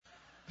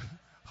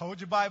Hold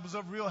your Bibles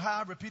up real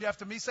high. Repeat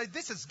after me. Say,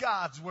 this is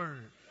God's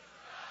word.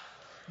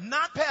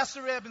 Not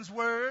Pastor Evans'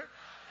 word.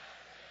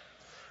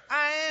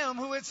 I am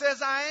who it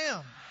says I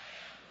am.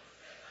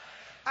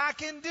 I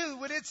can do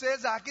what it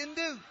says I can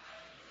do.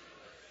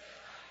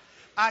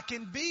 I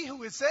can be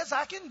who it says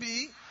I can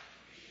be.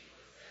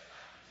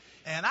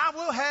 And I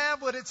will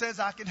have what it says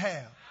I can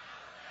have.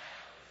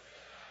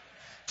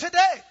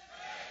 Today,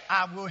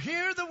 I will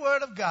hear the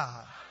word of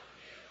God.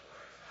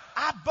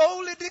 I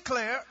boldly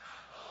declare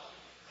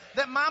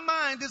that my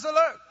mind is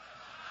alert.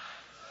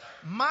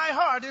 My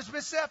heart is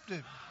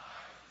receptive.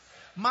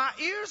 My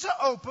ears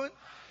are open.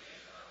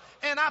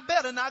 And I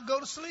better not go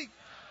to sleep.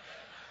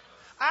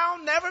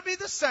 I'll never be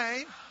the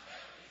same.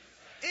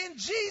 In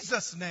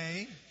Jesus'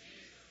 name,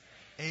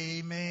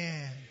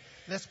 amen.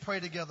 Let's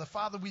pray together.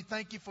 Father, we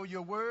thank you for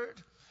your word,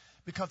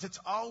 because it's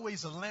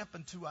always a lamp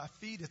unto our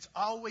feet. It's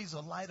always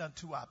a light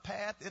unto our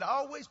path. It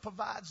always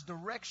provides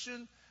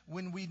direction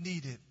when we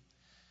need it.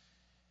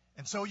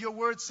 And so your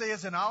word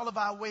says, in all of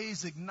our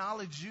ways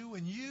acknowledge you,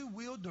 and you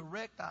will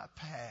direct our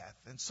path.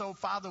 And so,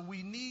 Father,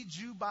 we need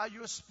you by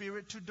your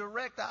Spirit to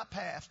direct our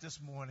path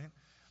this morning.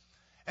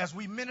 As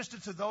we minister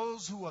to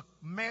those who are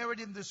married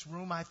in this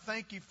room, I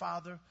thank you,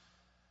 Father,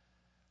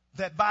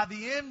 that by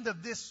the end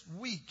of this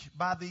week,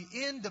 by the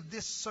end of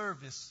this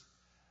service,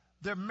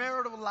 their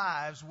marital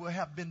lives will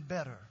have been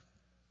better.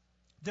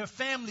 Their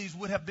families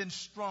would have been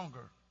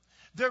stronger.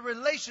 Their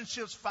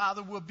relationships,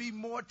 Father, will be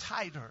more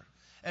tighter.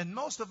 And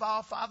most of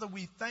all, Father,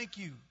 we thank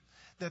you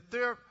that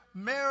their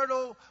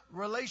marital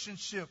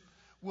relationship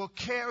will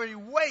carry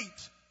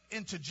weight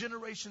into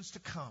generations to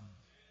come.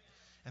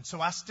 And so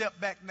I step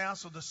back now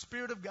so the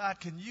Spirit of God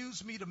can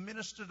use me to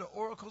minister the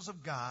oracles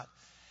of God.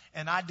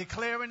 And I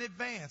declare in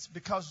advance,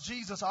 because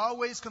Jesus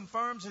always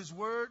confirms his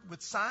word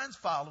with signs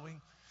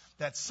following,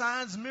 that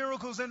signs,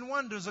 miracles, and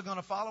wonders are going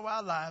to follow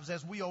our lives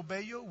as we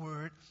obey your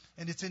word.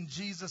 And it's in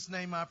Jesus'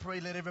 name I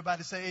pray. Let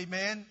everybody say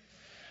amen.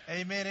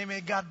 Amen,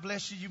 amen. God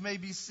bless you. You may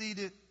be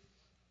seated.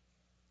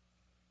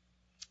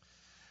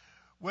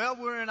 Well,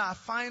 we're in our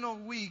final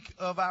week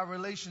of our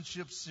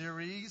relationship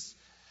series.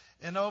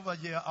 And over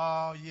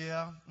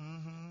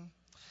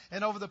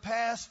the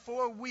past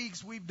 4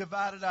 weeks, we've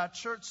divided our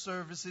church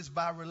services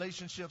by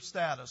relationship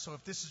status. So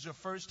if this is your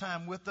first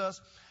time with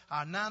us,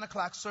 our 9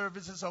 o'clock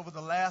services over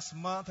the last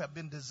month have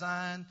been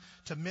designed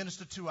to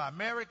minister to our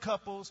married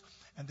couples.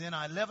 And then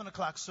our 11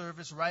 o'clock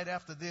service right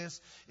after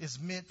this is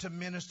meant to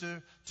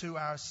minister to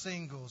our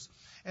singles.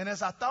 And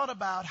as I thought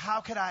about how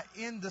could I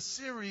end the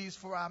series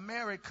for our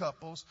married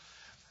couples,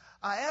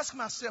 I asked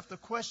myself the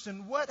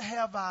question, what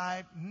have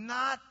I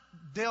not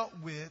dealt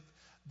with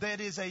that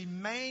is a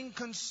main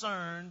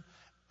concern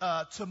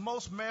to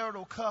most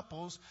marital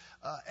couples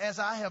as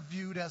I have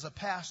viewed as a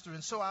pastor?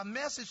 And so our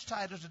message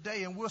title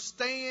today, and we're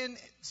staying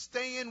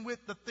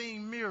with the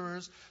theme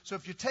mirrors. So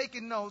if you're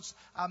taking notes,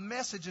 our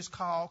message is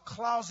called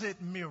Closet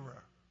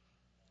Mirror.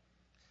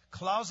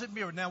 Closet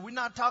Mirror. Now, we're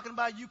not talking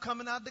about you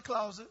coming out the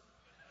closet.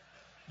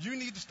 You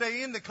need to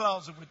stay in the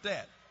closet with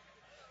that.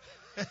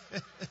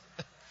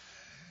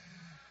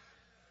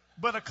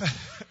 But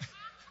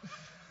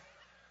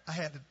I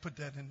had to put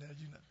that in there,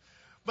 you know.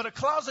 But a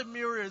closet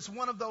mirror is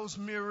one of those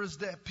mirrors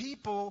that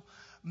people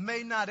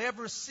may not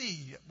ever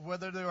see,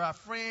 whether they're our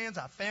friends,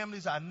 our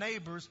families, our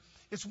neighbors.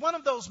 It's one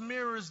of those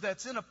mirrors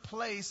that's in a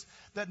place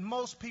that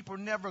most people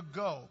never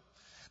go.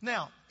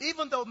 Now,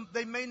 even though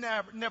they may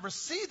never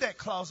see that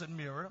closet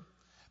mirror,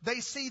 they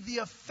see the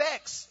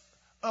effects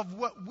of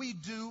what we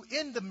do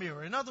in the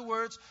mirror. In other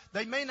words,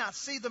 they may not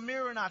see the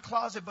mirror in our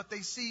closet, but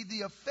they see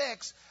the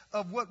effects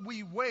of what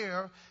we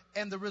wear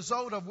and the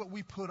result of what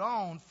we put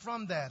on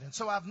from that. And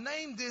so I've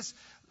named this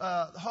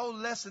whole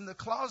lesson the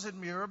closet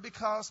mirror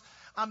because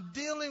I'm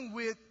dealing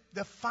with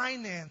the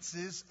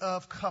finances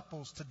of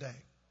couples today.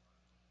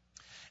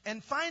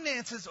 And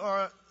finances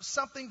are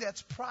something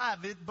that's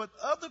private, but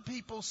other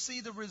people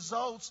see the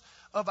results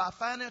of our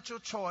financial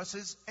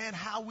choices and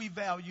how we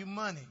value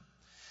money.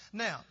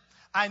 Now,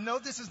 I know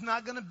this is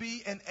not going to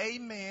be an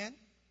amen,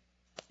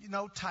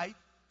 type,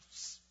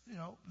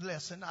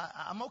 lesson.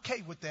 I'm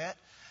okay with that.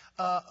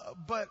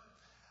 But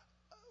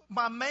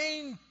my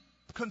main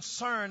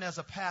concern as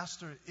a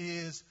pastor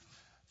is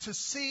to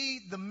see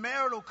the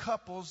marital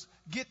couples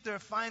get their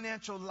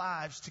financial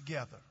lives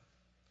together.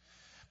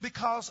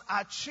 Because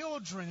our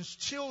children's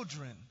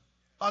children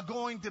are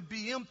going to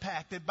be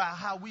impacted by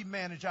how we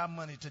manage our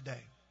money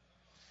today.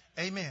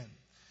 Amen.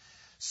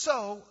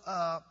 So,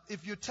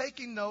 if you're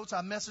taking notes,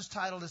 our message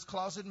title is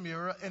Closet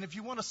Mirror. And if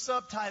you want to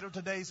subtitle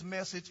today's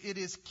message, it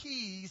is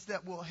Keys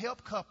That Will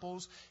Help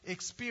Couples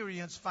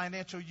Experience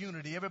Financial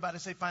Unity. Everybody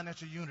say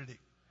financial unity.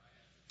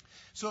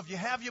 So if you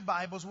have your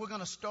Bibles, we're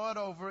going to start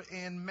over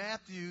in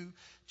Matthew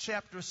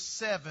chapter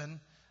 7,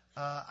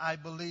 I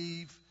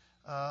believe.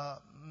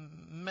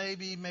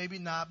 Maybe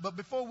not. But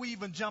before we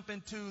even jump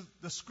into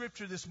the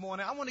scripture this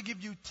morning, I want to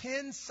give you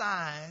 10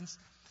 signs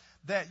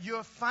that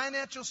your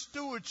financial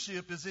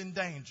stewardship is in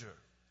danger.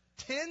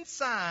 10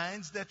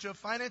 signs that your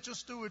financial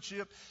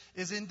stewardship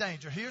is in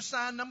danger. Here's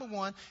sign number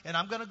 1, and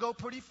I'm going to go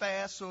pretty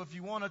fast, so if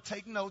you want to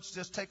take notes,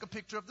 just take a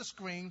picture of the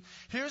screen.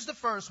 Here's the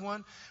first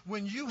one.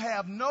 When you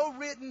have no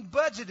written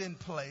budget in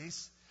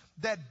place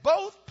that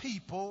both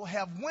people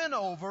have went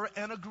over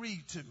and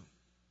agreed to.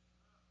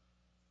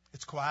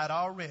 It's quiet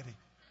already.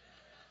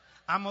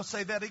 I'm going to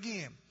say that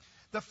again.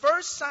 The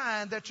first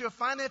sign that your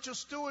financial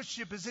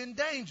stewardship is in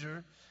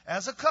danger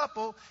as a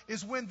couple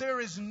is when there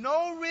is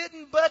no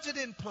written budget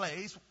in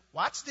place,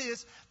 watch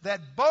this,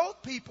 that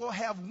both people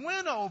have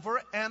went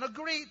over and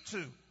agreed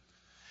to.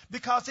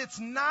 Because it's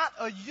not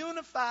a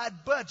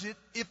unified budget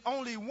if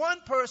only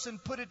one person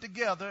put it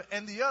together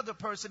and the other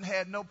person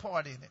had no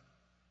part in it.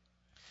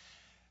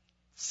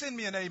 Send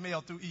me an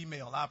email through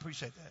email. I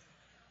appreciate that.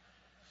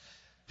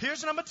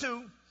 Here's number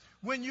 2.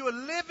 When you are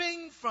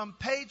living from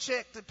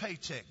paycheck to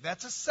paycheck,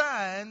 that's a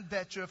sign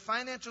that your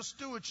financial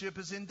stewardship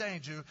is in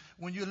danger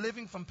when you're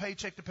living from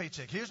paycheck to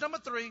paycheck. Here's number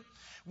 3.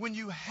 When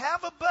you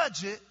have a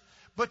budget,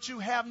 but you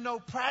have no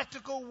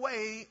practical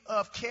way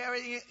of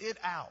carrying it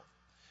out.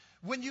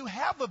 When you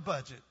have a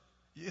budget,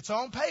 it's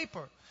on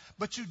paper,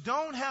 but you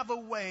don't have a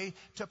way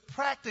to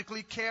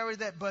practically carry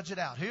that budget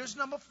out. Here's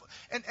number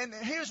 4. And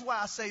here's why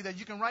I say that.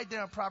 You can write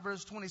down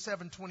Proverbs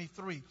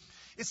 27:23.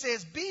 It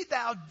says, be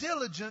thou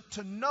diligent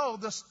to know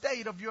the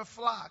state of your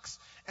flocks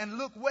and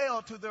look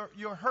well to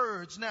your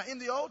herds. Now, in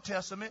the Old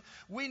Testament,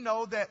 we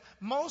know that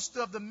most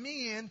of the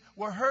men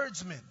were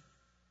herdsmen.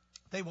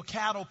 They were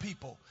cattle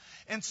people.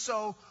 And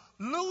so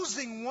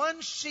losing one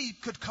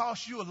sheep could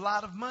cost you a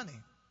lot of money.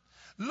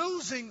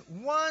 Losing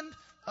one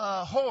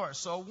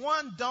horse or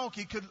one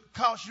donkey could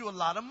cost you a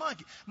lot of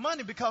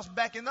money because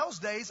back in those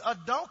days, a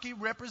donkey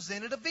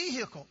represented a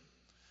vehicle.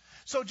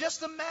 So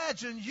just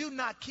imagine you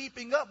not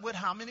keeping up with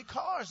how many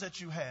cars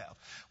that you have.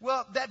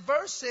 Well, that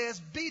verse says,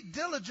 be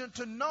diligent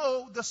to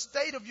know the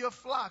state of your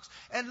flocks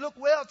and look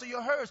well to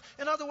your herds.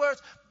 In other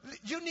words,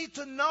 you need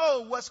to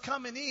know what's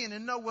coming in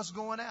and know what's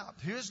going out.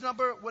 Here's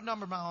what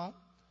number am I on?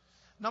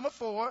 Number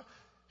 4.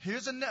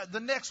 Here's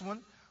the next one.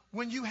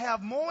 When you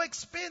have more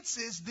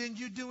expenses than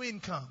you do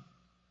income.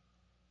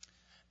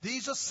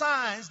 These are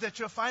signs that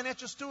your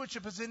financial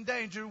stewardship is in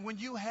danger when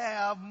you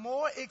have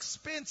more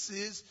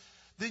expenses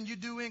than you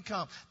do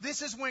income.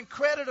 This is when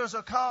creditors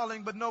are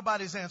calling, but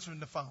nobody's answering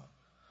the phone.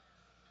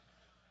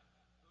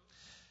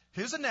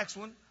 Here's the next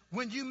one.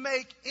 When you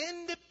make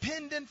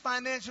independent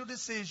financial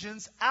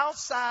decisions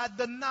outside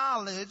the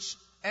knowledge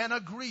and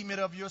agreement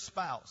of your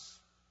spouse.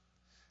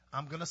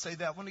 I'm going to say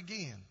that one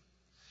again.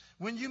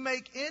 When you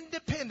make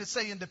independent,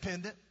 say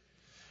independent.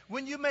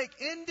 When you make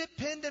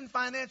independent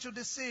financial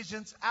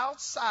decisions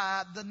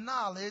outside the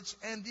knowledge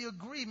and the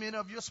agreement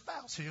of your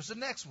spouse. Here's the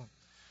next one.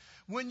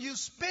 When you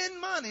spend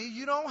money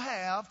you don't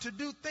have to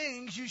do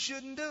things you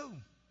shouldn't do.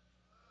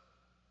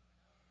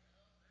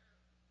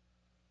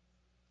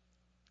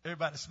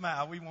 Everybody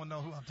smile. We won't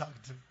know who I'm talking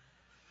to.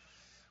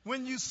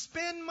 When you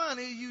spend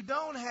money you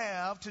don't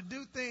have to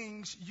do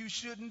things you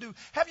shouldn't do.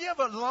 Have you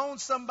ever loaned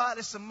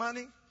somebody some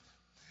money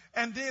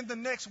and then the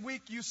next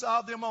week you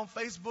saw them on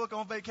Facebook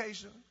on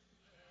vacation?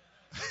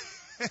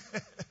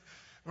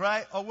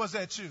 Right? Or was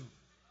that you?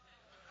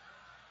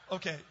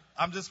 Okay,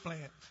 I'm just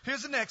playing.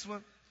 Here's the next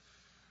one.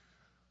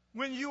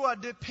 When you are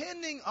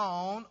depending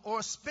on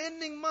or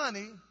spending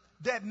money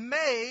that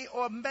may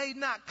or may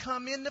not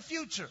come in the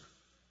future.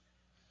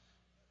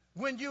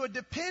 When you are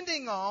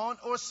depending on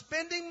or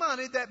spending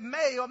money that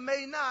may or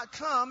may not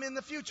come in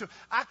the future.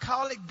 I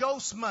call it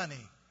ghost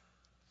money.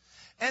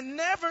 And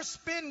never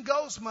spend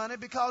ghost money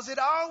because it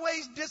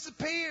always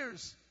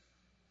disappears.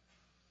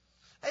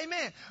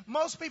 Amen.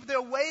 Most people,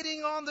 they're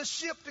waiting on the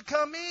ship to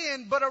come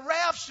in, but a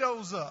raft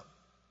shows up.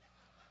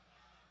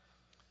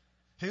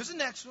 Here's the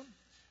next one.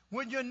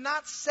 When you're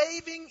not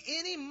saving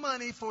any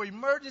money for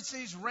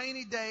emergencies,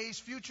 rainy days,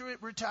 future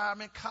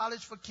retirement,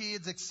 college for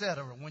kids,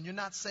 etc. When you're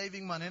not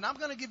saving money. And I'm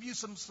going to give you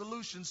some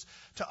solutions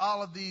to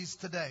all of these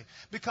today.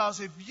 Because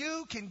if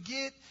you can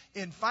get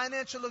in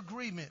financial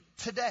agreement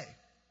today,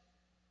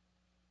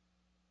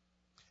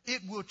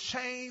 it will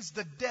change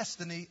the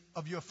destiny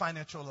of your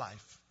financial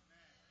life.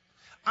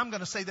 I'm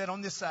going to say that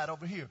on this side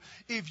over here.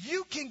 If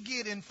you can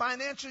get in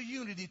financial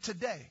unity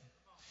today,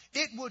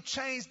 it will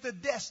change the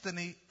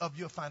destiny of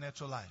your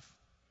financial life.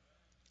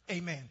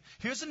 Amen.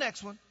 Here's the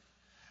next one.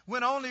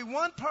 When only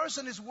one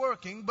person is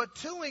working, but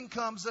two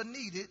incomes are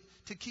needed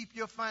to keep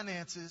your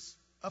finances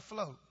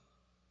afloat.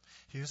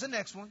 Here's the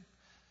next one.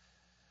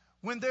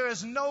 When there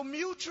is no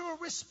mutual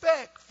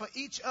respect for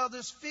each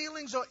other's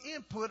feelings or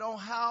input on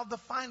how the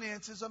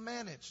finances are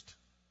managed.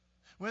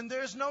 When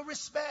there's no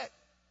respect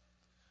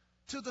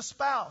to the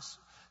spouse.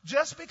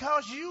 Just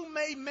because you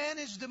may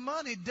manage the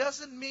money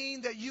doesn't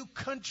mean that you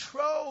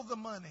control the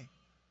money.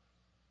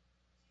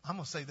 I'm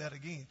going to say that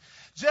again.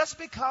 Just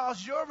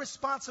because your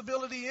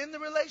responsibility in the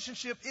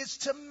relationship is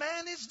to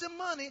manage the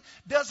money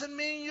doesn't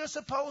mean you're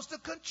supposed to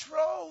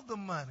control the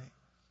money.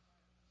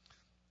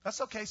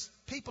 That's okay.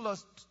 People are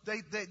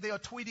they are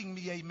tweeting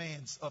me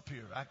amens up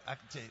here. I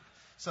can tell you.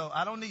 So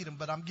I don't need them,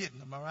 but I'm getting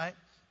them, all right?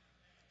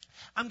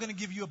 I'm going to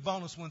give you a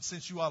bonus one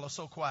since you all are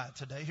so quiet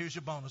today. Here's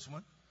your bonus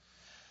one.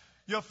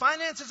 Your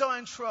finances are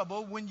in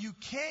trouble when you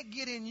can't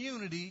get in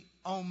unity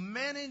on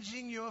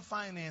managing your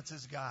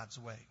finances God's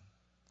way.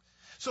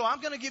 So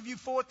I'm going to give you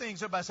 4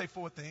 things. Everybody say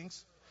 4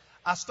 things.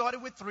 I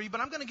started with 3, but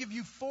I'm going to give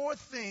you 4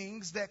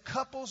 things that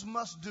couples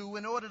must do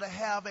in order to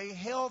have a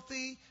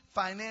healthy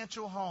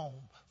financial home.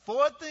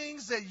 4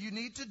 things that you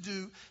need to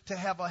do to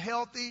have a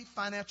healthy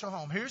financial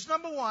home. Here's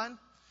number 1.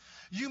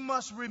 You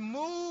must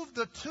remove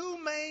the 2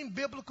 main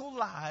biblical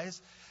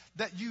lies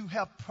that you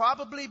have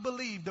probably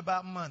believed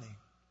about money.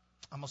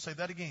 I'm going to say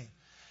that again.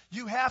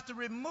 You have to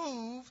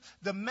remove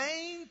the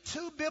main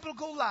 2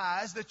 biblical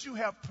lies that you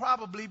have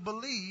probably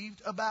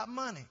believed about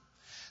money.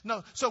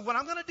 No, so what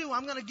I'm going to do,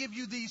 I'm going to give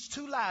you these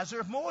 2 lies. There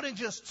are more than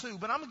just 2,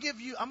 but I'm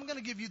going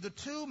to give you the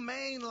 2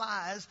 main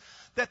lies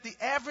that the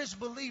average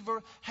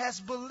believer has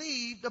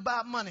believed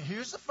about money.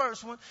 Here's the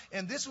first one,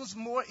 and this one's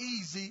more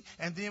easy,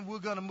 and then we're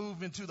going to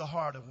move into the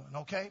harder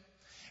one, okay?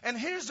 And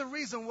here's the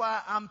reason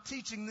why I'm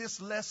teaching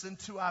this lesson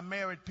to our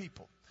married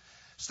people.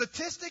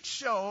 Statistics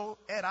show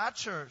at our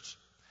church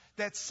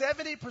that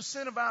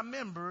 70% of our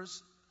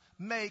members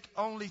make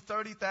only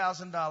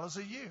 $30,000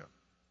 a year.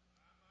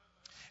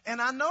 And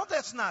I know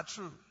that's not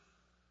true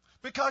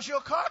because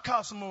your car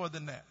costs more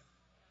than that.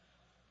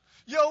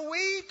 Your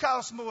weed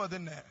costs more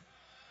than that.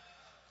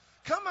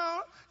 Come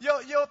on.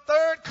 Your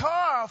 3rd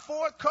car or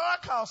 4th car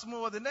costs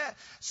more than that.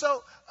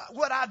 So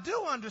what I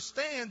do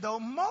understand,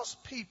 though,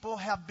 most people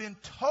have been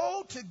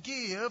told to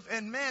give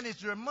and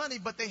manage their money,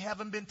 but they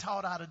haven't been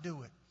taught how to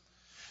do it.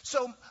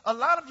 So a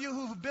lot of you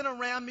who've been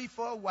around me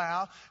for a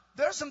while,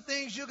 there's some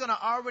things you're going to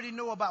already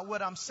know about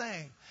what I'm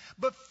saying.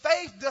 But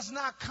faith does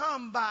not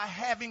come by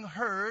having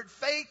heard.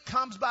 Faith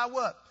comes by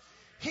what?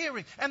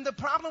 Hearing. And the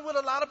problem with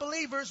a lot of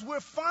believers, we're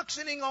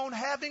functioning on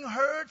having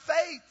heard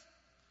faith.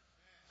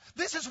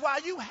 This is why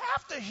you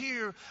have to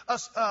hear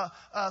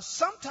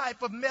some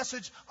type of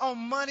message on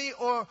money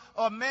or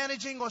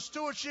managing or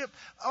stewardship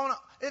on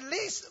at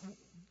least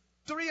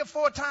 3 or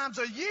 4 times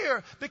a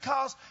year,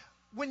 because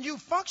when you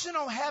function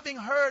on having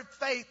heard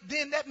faith,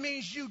 then that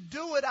means you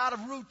do it out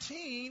of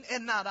routine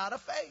and not out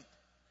of faith.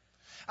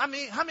 I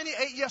mean, how many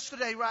ate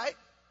yesterday, right?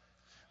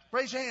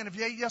 Raise your hand if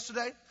you ate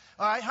yesterday.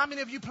 All right. How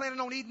many of you planning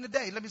on eating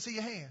today? Let me see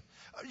your hand.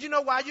 You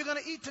know why you're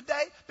going to eat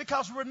today?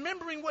 Because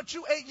remembering what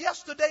you ate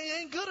yesterday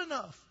ain't good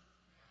enough.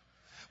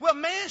 Well,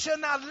 man shall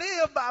not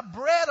live by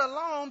bread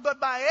alone,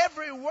 but by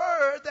every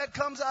word that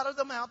comes out of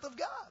the mouth of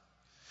God.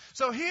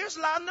 So here's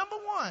lie number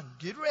 1.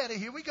 Get ready.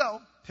 Here we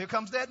go. Here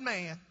comes that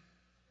man.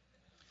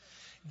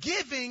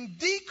 Giving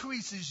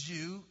decreases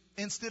you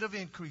instead of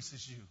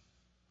increases you.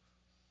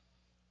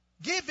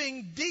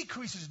 Giving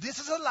decreases. This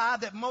is a lie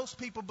that most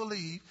people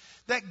believe,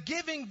 that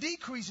giving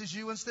decreases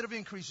you instead of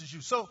increases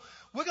you. So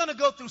we're going to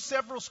go through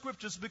several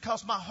scriptures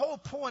because my whole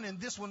point in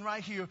this one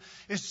right here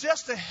is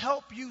just to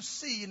help you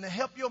see and to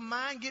help your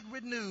mind get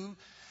renewed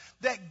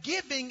that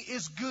giving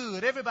is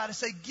good. Everybody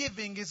say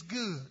giving is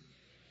good.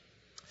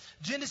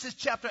 Genesis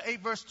chapter 8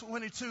 verse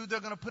 22, they're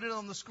going to put it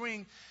on the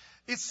screen.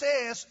 It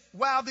says,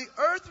 while the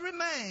earth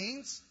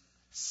remains,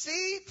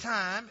 seed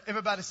time,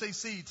 everybody say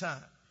seed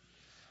time.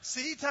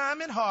 Seed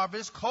time and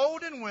harvest,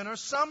 cold and winter,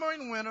 summer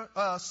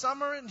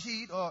and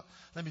heat, or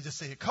let me just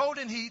say it, cold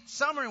and heat,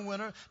 summer and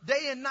winter,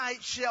 day and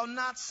night shall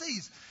not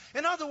cease.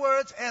 In other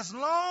words, as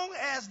long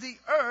as the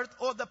earth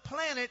or the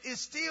planet is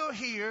still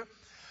here,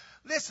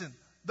 listen,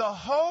 the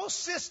whole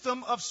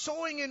system of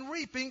sowing and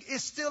reaping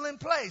is still in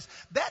place.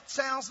 That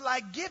sounds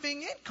like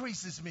giving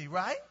increases me,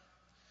 right?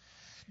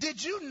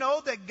 Did you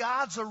know that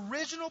God's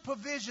original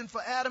provision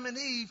for Adam and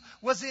Eve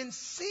was in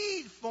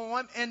seed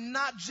form and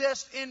not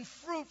just in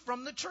fruit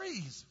from the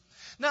trees?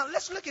 Now,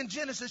 let's look in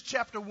Genesis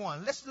chapter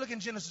 1. Let's look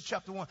in Genesis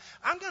chapter 1.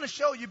 I'm going to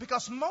show you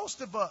because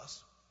most of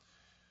us,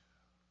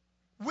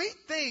 we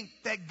think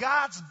that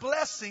God's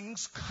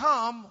blessings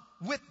come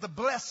with the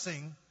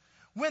blessing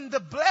when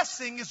the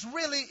blessing is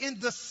really in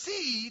the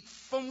seed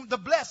from the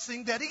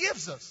blessing that He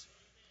gives us.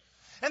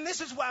 And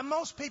this is why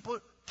most people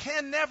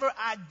can never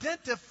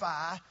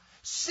identify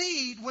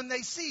seed when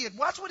they see it.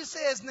 Watch what it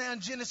says now in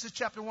Genesis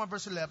chapter 1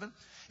 verse 11.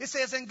 It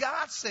says, and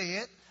God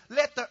said,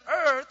 let the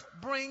earth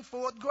bring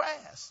forth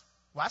grass.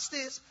 Watch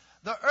this.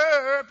 The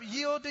herb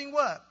yielding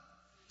what?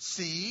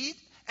 Seed.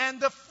 And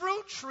the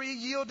fruit tree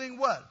yielding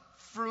what?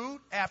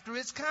 Fruit after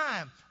its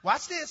kind.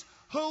 Watch this.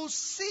 Whose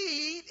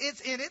seed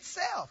is in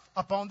itself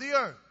upon the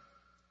earth.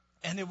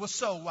 And it was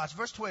so. Watch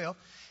verse 12.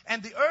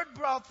 And the earth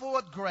brought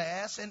forth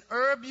grass and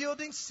herb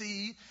yielding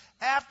seed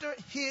after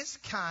his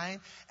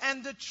kind,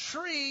 and the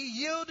tree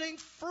yielding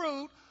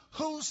fruit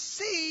whose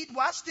seed,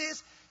 watch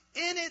this,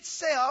 in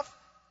itself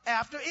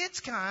after its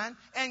kind,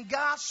 and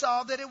God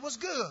saw that it was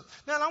good.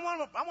 Now I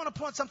want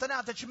to point something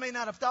out that you may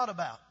not have thought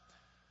about.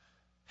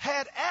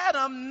 Had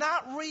Adam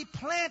not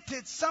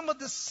replanted some of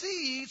the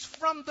seeds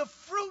from the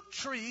fruit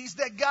trees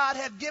that God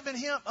had given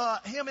him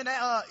and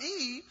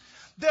Eve,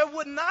 there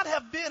would not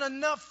have been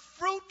enough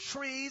fruit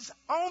trees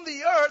on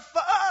the earth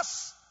for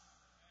us.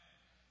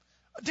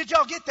 Did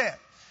y'all get that?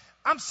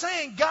 I'm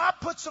saying God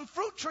put some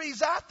fruit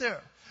trees out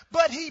there,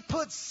 but he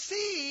put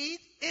seed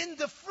in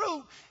the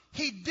fruit.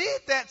 He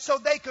did that so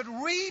they could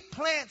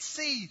replant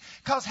seed.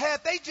 Because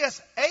had they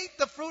just ate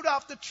the fruit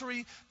off the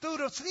tree, threw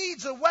the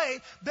seeds away,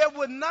 there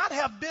would not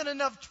have been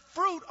enough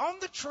fruit on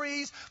the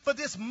trees for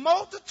this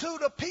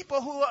multitude of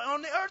people who are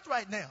on the earth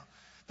right now.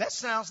 That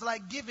sounds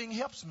like giving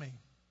helps me.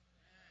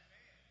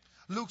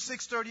 Luke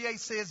 6:38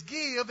 says,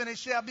 give, and it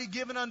shall be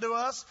given unto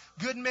us.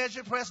 Good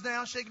measure, pressed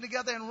down, shaken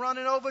together, and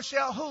running over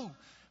shall who?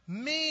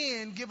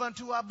 Men give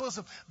unto our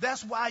bosom.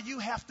 That's why you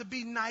have to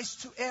be nice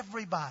to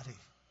everybody.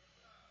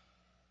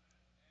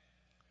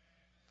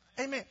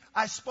 Amen.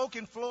 I spoke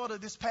in Florida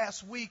this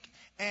past week,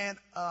 and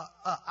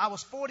I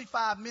was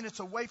 45 minutes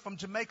away from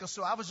Jamaica,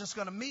 so I was just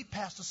going to meet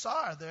Pastor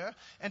Sarr there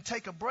and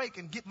take a break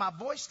and get my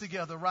voice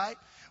together, right?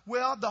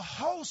 Well, the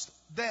host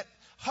that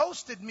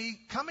hosted me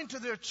coming to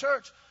their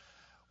church,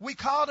 we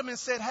called him and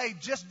said, hey,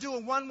 just do a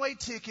one-way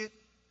ticket,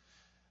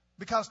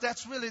 because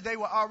that's really they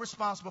were all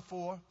responsible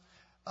for.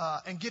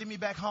 And getting me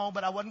back home,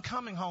 but I wasn't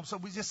coming home. So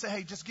we just said,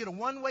 hey, just get a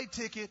one-way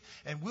ticket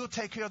and we'll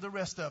take care of the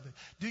rest of it.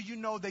 Do you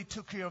know they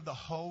took care of the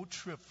whole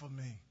trip for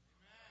me?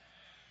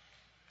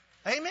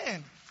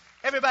 Amen.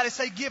 Everybody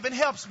say giving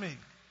helps me.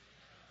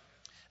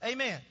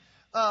 Amen.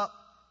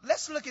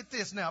 Let's look at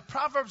this now.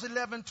 Proverbs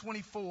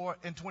 11:24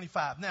 and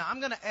 25. Now, I'm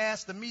going to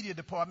ask the media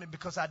department,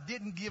 because I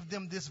didn't give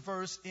them this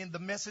verse in the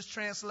Message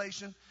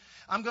translation.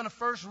 I'm going to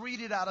first read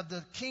it out of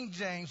the King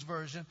James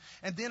Version,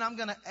 and then I'm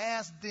going to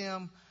ask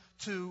them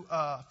to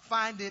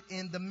find it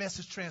in the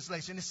Message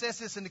translation. It says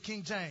this in the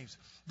King James.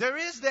 There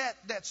is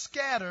that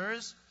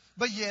scatters,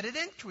 but yet it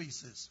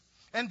increases.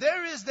 And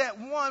there is that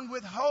one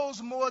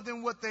withholds more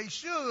than what they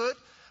should,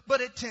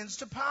 but it tends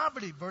to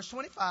poverty. Verse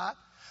 25.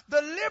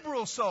 The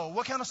liberal soul.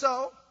 What kind of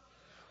soul?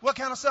 What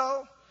kind of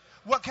soul?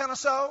 What kind of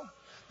soul?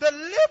 The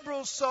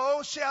liberal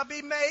soul shall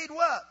be made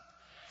what?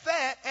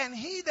 Fat, and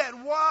he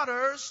that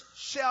waters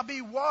shall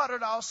be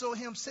watered also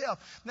himself.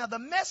 Now, the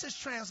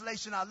Message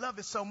translation, I love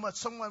it so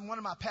much. One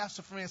of my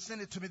pastor friends sent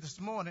it to me this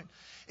morning.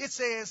 It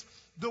says,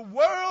 the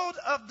world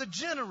of the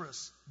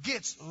generous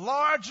gets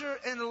larger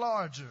and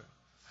larger.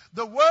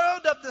 The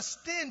world of the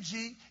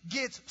stingy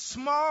gets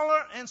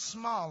smaller and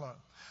smaller.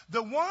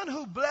 The one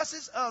who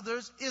blesses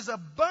others is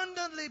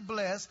abundantly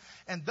blessed,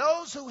 and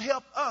those who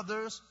help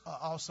others are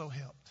also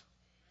helped.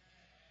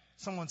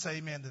 Someone say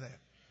amen to that.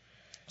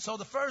 So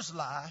the first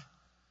lie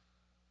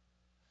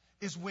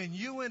is when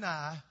you and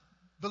I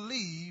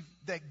believe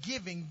that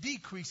giving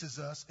decreases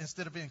us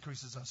instead of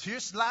increases us.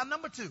 Here's lie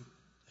number two.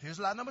 It's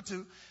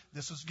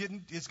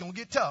going to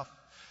get tough.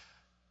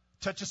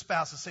 Touch your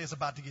spouse and say it's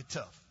about to get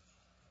tough.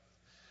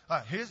 All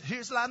right,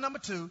 here's lie number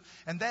two,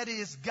 and that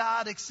is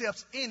God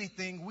accepts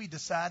anything we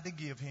decide to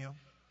give him.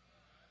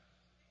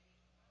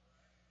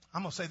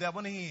 I'm going to say that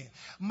one again.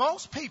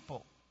 Most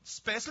people,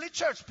 especially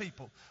church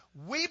people,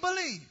 we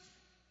believe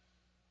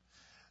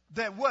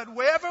that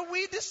whatever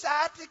we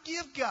decide to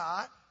give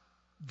God,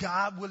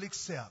 God will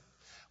accept.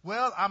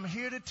 Well, I'm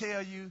here to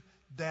tell you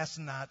that's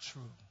not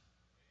true.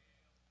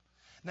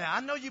 Now,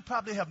 I know you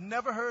probably have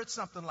never heard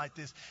something like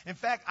this. In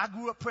fact, I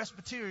grew up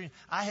Presbyterian.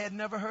 I had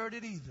never heard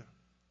it either.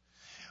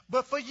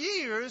 But for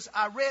years,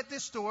 I read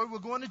this story. We're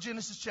going to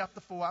Genesis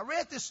chapter 4. I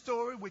read this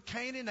story with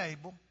Cain and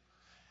Abel,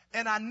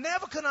 and I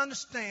never could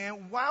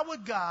understand why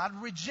would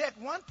God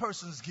reject one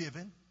person's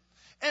giving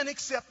and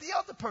accept the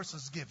other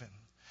person's giving.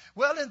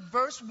 Well, in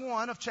verse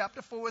 1 of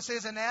chapter 4, it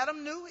says, and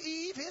Adam knew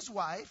Eve, his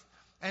wife,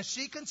 and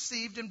she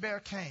conceived and bare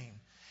Cain.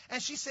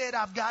 And she said,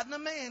 I've gotten a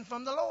man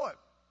from the Lord.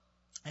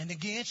 And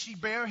again, she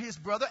bare his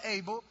brother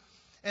Abel.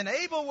 And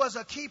Abel was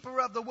a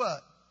keeper of the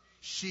what?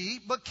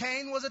 Sheep. But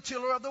Cain was a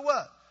tiller of the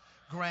what?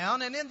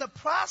 Ground. And in the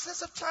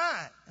process of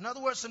time, in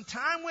other words, some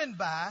time went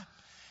by,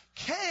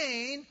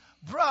 Cain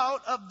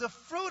brought of the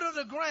fruit of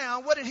the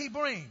ground, what did he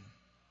bring?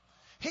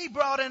 He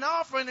brought an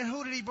offering, and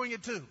who did he bring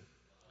it to?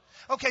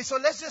 Okay, so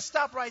let's just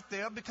stop right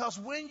there, because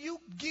when you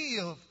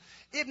give,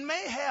 it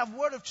may have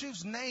Word of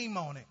Truth's name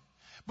on it,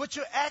 but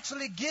you're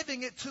actually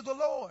giving it to the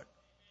Lord.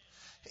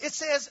 It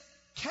says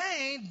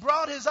Cain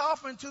brought his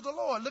offering to the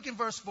Lord. Look in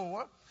verse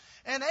 4.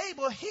 And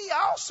Abel, he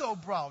also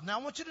brought. Now,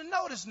 I want you to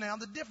notice now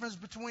the difference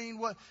between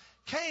what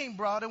Cain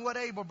brought and what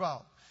Abel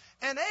brought.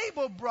 And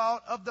Abel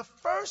brought of the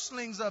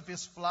firstlings of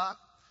his flock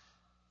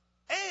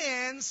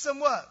and some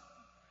what?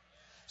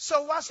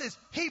 So watch this.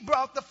 He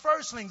brought the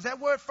firstlings. That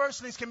word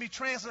firstlings can be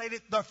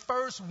translated the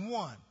first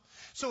one.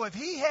 So if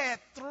he had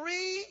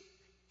 3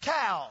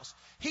 cows,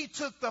 he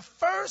took the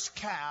first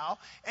cow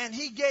and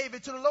he gave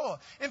it to the Lord.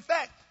 In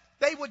fact,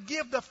 they would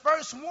give the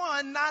first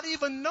one not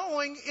even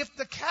knowing if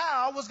the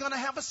cow was going to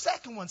have a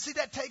second one. See,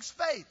 that takes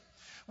faith.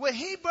 Well,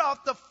 he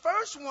brought the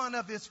first one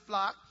of his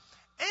flock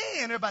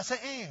and, everybody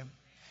say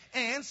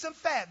and some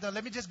fat. Now,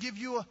 let me just give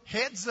you a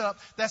heads up.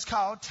 That's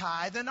called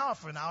tithe and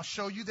offering. I'll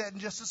show you that in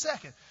just a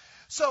second.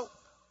 So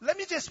let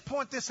me just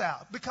point this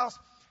out, because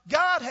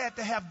God had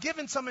to have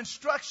given some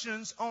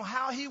instructions on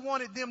how he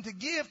wanted them to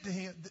give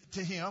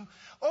to him,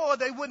 or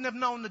they wouldn't have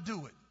known to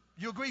do it.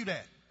 You agree with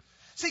that?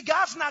 See,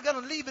 God's not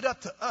going to leave it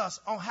up to us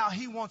on how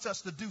he wants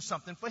us to do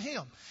something for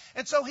him.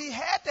 And so he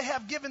had to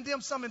have given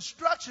them some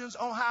instructions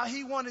on how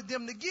he wanted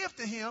them to give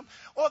to him,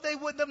 or they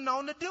wouldn't have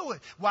known to do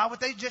it. Why would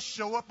they just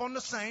show up on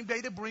the same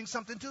day to bring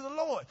something to the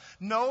Lord?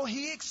 No,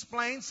 he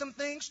explained some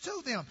things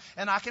to them.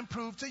 And I can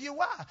prove to you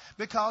why.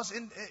 Because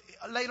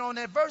later on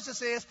in that verse it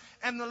says,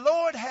 and the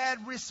Lord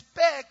had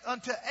respect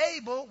unto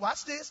Abel,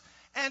 watch this,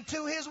 and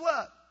to his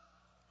what?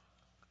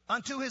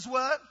 Unto his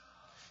what?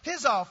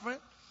 His offering.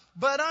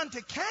 But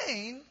unto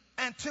Cain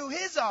and to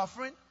his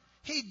offering,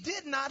 he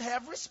did not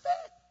have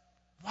respect.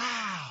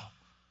 Wow.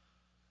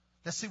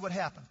 Let's see what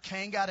happened.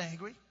 Cain got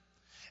angry.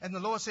 And the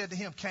Lord said to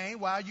him, Cain,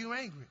 why are you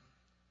angry?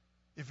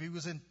 If he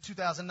was in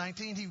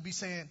 2019, he would be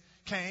saying,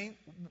 Cain,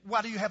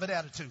 why do you have an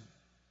attitude?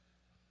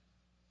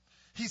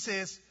 He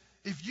says,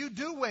 if you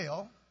do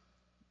well,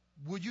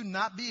 will you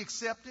not be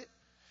accepted?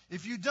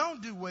 If you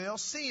don't do well,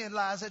 sin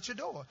lies at your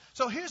door.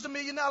 So here's the $1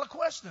 million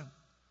question.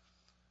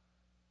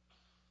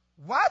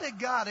 Why did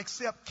God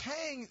accept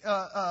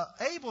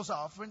Abel's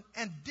offering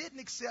and didn't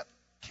accept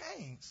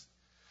Cain's?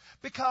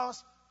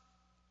 Because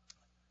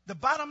the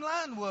bottom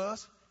line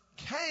was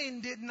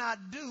Cain did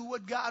not do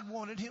what God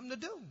wanted him to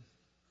do.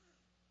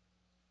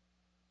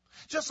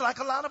 Just like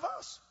a lot of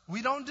us.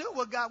 We don't do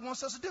what God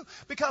wants us to do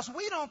because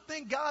we don't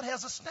think God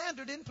has a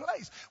standard in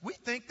place. We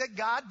think that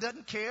God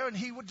doesn't care and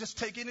he would just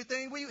take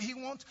anything he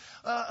wants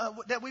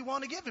that we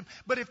want to give him.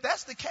 But if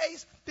that's the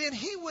case, then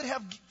he would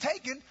have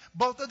taken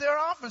both of their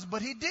offerings,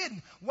 but he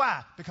didn't.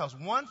 Why? Because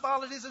one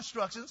followed his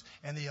instructions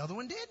and the other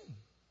one didn't.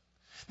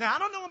 Now, I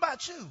don't know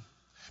about you,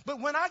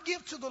 but when I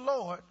give to the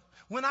Lord,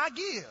 when I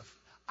give,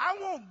 I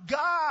want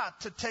God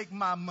to take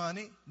my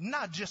money,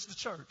 not just the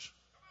church.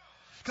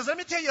 Because let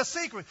me tell you a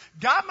secret.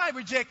 God might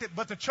reject it,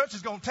 but the church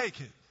is going to take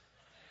it.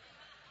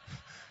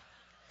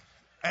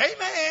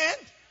 Amen.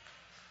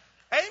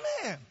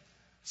 Amen.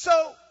 So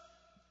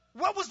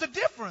what was the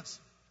difference?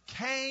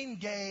 Cain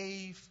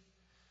gave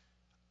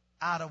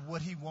out of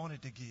what he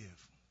wanted to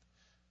give.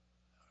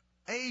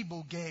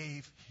 Abel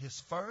gave his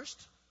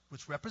first,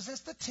 which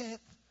represents the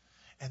tenth,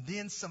 and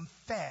then some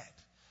fat,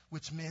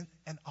 which meant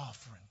an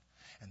offering.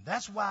 And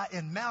that's why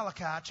in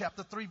Malachi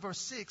chapter 3, verse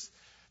 6,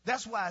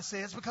 that's why it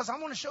says, because I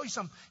want to show you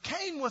something.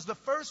 Cain was the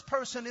first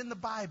person in the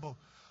Bible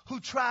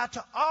who tried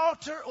to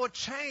alter or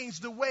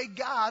change the way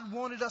God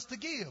wanted us to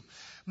give.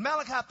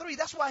 Malachi 3,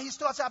 that's why he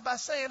starts out by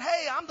saying,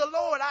 hey, I'm the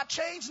Lord, I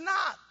change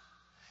not.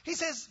 He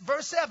says,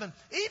 verse 7,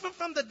 even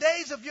from the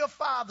days of your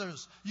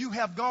fathers, you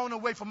have gone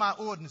away from my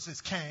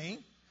ordinances, Cain,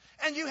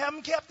 and you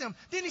haven't kept them.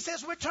 Then he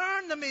says,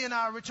 return to me and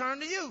I'll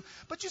return to you.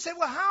 But you say,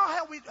 well,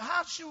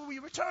 how should we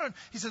return?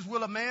 He says,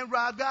 will a man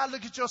rob God?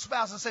 Look at your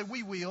spouse and say,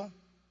 we will.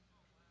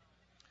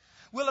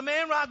 Will a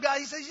man rob God?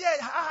 He says,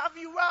 yeah, how have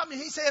you robbed me?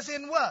 He says,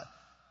 in what?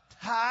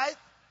 Tithe,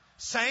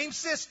 same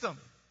system.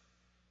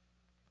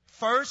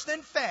 First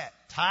and fat,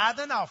 tithe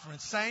and offering,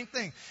 same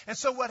thing. And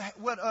so what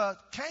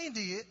Cain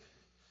did,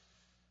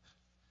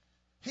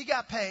 he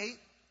got paid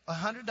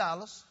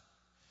 $100.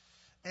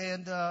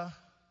 And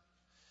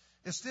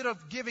instead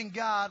of giving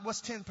God,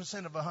 what's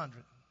 10% of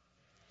 100?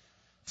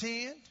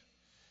 10.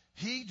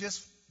 He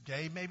just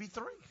gave maybe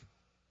 3.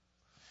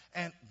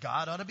 And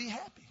God ought to be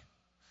happy.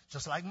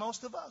 Just like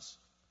most of us.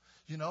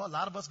 You know, a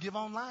lot of us give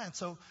online.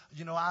 So,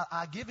 you know,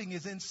 our giving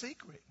is in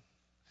secret.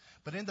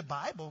 But in the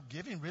Bible,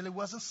 giving really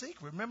wasn't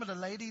secret. Remember the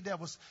lady that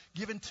was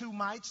given 2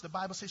 mites? The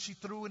Bible says she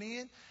threw it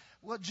in.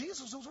 Well,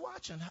 Jesus was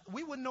watching.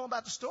 We wouldn't know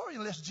about the story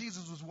unless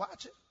Jesus was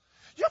watching.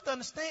 You have to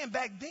understand,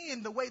 back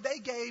then, the way they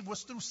gave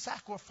was through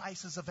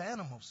sacrifices of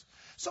animals.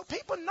 So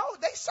people know,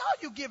 they saw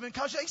you giving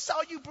because they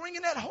saw you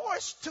bringing that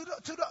horse to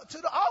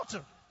the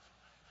altar.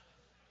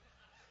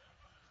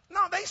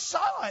 No, they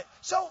saw it.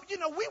 So, you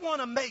know, we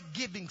want to make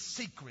giving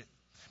secret.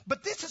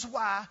 But this is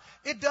why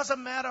it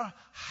doesn't matter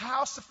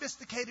how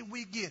sophisticated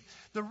we get.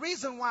 The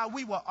reason why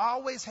we will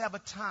always have a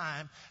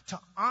time to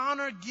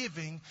honor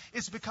giving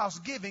is because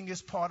giving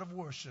is part of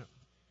worship.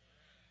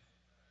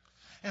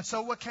 And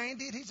so what Cain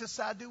did, he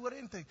decided to do with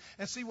anything.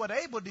 And see what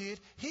Abel did,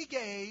 he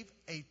gave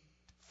a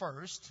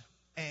first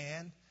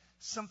and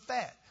some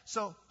fat.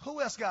 So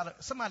who else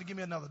somebody give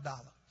me another $1.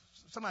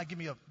 Somebody give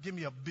me a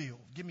bill.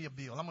 Give me a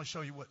bill. I'm going to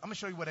show you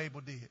what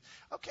Abel did.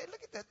 Okay,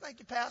 look at that. Thank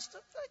you, Pastor.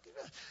 Thank you.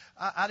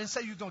 I didn't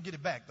say you were going to get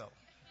it back though.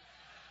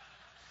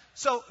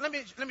 So let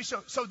me show.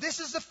 So this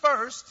is the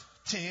first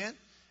 10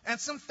 and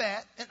some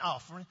fat and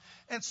offering.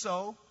 And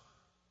so,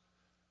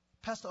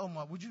 Pastor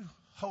Omar, would you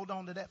hold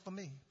on to that for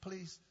me,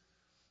 please?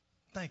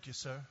 Thank you,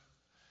 sir.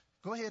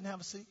 Go ahead and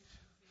have a seat.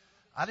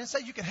 I didn't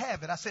say you could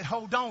have it. I said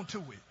hold on to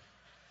it.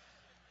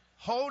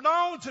 Hold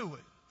on to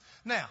it.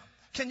 Now,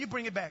 can you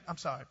bring it back? I'm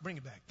sorry. Bring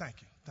it back.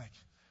 Thank you. Thank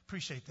you.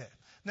 Appreciate that.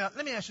 Now,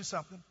 let me ask you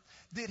something.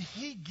 Did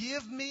he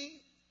give me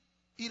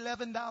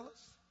 $11?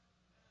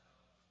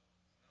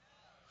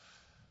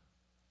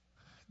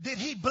 Did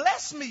he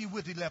bless me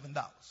with $11?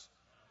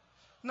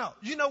 No.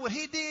 You know what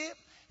he did?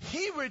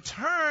 He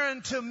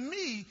returned to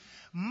me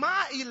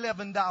my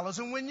 $11.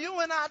 And when you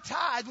and I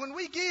tithe, when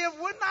we give,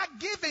 we're not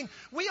giving.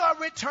 We are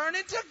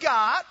returning to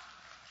God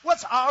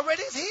what's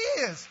already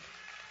his.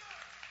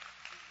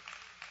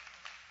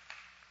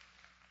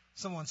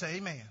 Someone say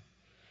amen.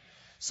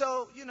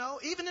 So,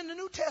 even in the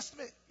New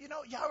Testament,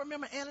 y'all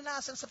remember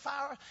Ananias and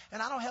Sapphira?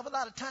 And I don't have a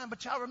lot of time,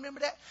 but y'all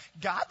remember that?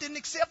 God didn't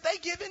accept their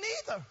giving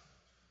either.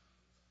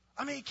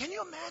 I mean, can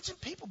you imagine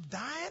people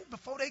dying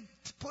before they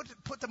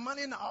put the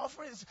money in the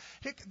offering?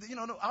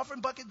 The offering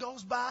bucket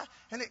goes by,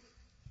 and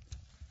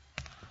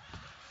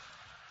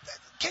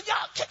can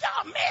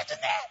y'all imagine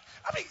that?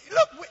 I mean,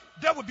 look,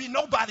 there would be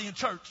nobody in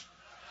church.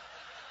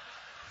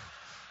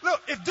 Look,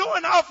 if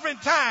during offering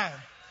time,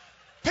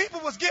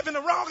 people was giving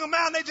the wrong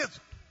amount,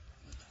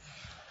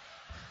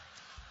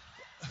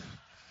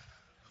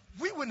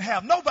 we wouldn't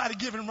have nobody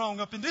giving wrong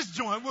up in this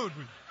joint, would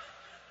we?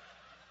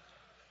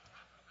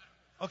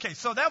 Okay,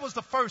 so that was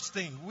the first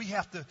thing. We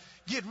have to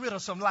get rid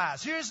of some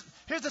lies. Here's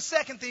the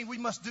second thing we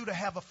must do to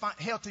have a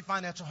healthy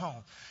financial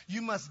home.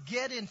 You must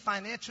get in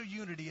financial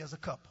unity as a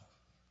couple.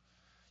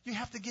 You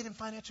have to get in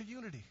financial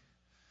unity.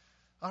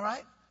 All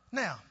right?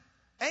 Now,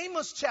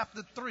 Amos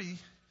chapter 3.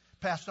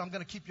 Pastor, I'm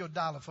going to keep your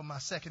dollar for my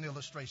second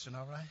illustration,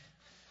 all right?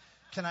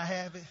 Can I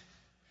have it?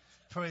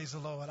 Praise the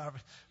Lord.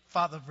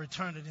 Father,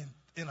 return it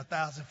in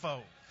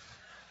 1,000-fold.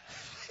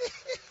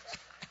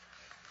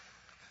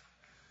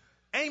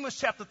 Amos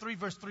chapter 3,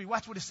 verse 3.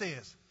 Watch what it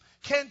says.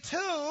 Can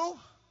two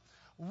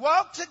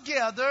walk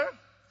together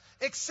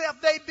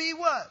except they be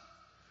what?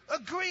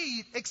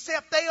 Agreed,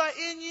 except they are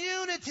in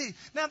unity.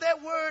 Now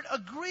that word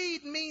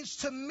agreed means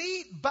to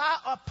meet by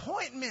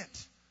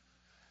appointment.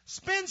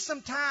 Spend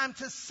some time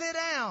to sit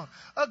down.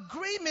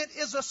 Agreement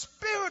is a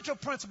spiritual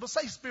principle.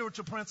 Say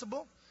spiritual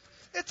principle.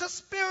 It's a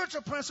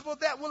spiritual principle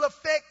that will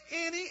affect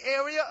any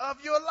area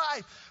of your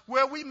life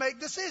where we make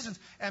decisions.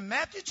 And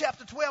Matthew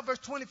chapter 12, verse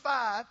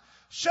 25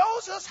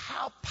 shows us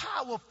how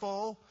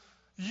powerful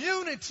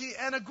unity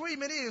and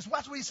agreement is.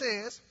 Watch what he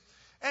says.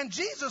 And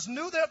Jesus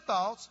knew their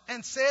thoughts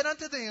and said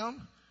unto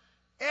them,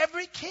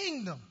 every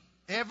kingdom,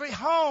 every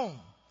home,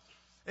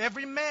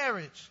 every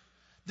marriage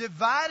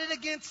divided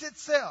against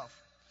itself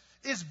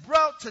is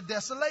brought to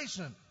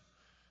desolation.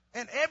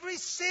 And every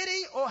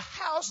city or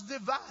house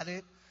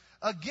divided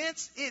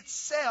against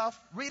itself,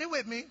 read it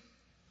with me.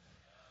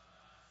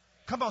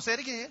 Come on, say it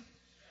again.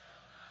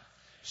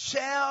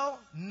 Shall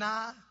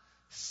not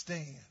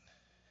stand.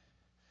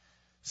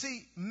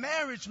 See,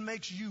 marriage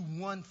makes you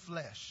one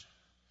flesh.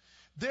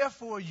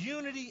 Therefore,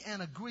 unity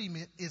and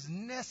agreement is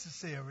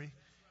necessary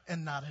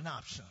and not an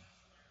option.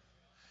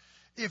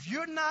 If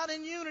you're not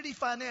in unity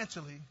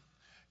financially,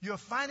 your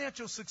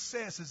financial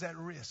success is at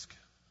risk.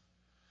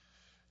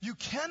 You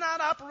cannot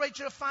operate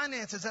your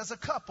finances as a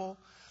couple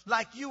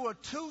like you are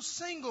two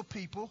single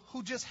people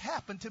who just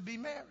happen to be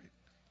married.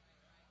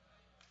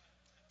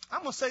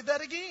 I'm going to say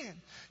that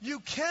again. You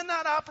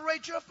cannot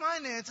operate your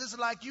finances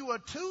like you are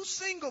two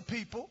single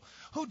people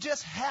who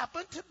just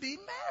happen to be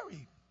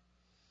married.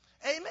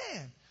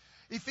 Amen.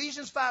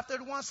 Ephesians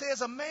 5:31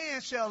 says, a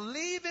man shall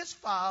leave his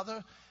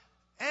father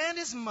and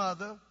his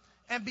mother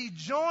and be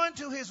joined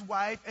to his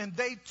wife, and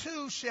they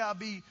two shall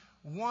be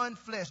one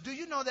flesh. Do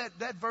you know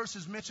that verse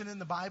is mentioned in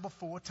the Bible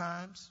 4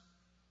 times?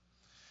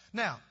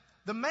 Now,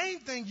 the main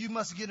thing you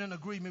must get in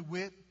agreement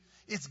with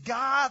is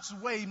God's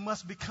way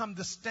must become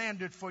the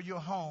standard for your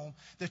home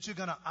that you're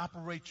going to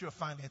operate your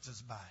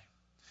finances by.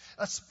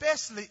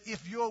 Especially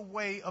if your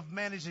way of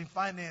managing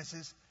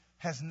finances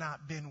has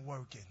not been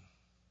working.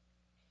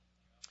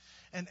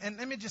 And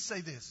let me just say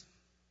this.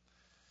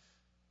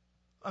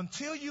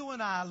 Until you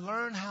and I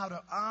learn how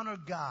to honor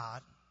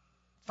God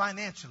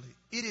financially,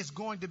 it is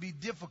going to be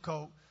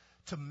difficult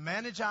to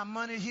manage our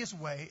money His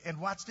way. And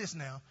watch this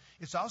now.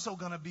 It's also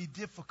going to be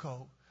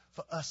difficult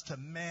for us to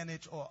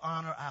manage or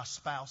honor our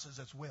spouses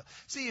as well.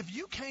 See, if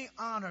you can't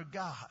honor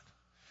God,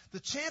 the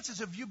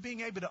chances of you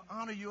being able to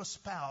honor your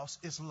spouse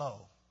is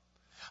low.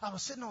 I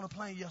was sitting on a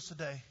plane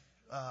yesterday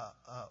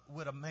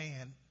with a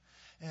man,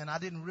 and I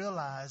didn't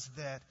realize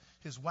that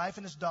his wife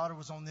and his daughter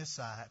was on this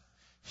side.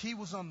 He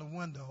was on the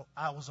window.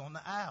 I was on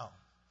the aisle.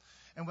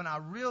 And when I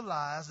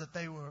realized that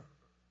they were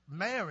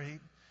married,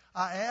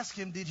 I asked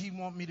him, did he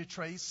want me to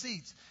trade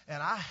seats?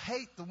 And I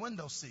hate the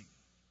window seat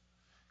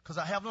because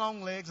I have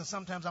long legs and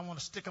sometimes I want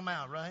to stick them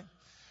out, right?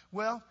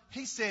 Well,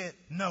 he said,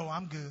 no,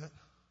 I'm good.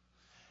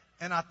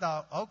 And I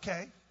thought,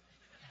 okay,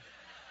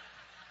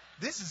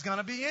 this is going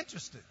to be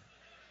interesting.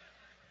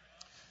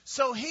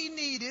 So he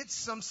needed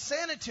some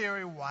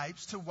sanitary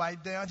wipes to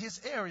wipe down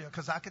his area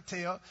because I could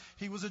tell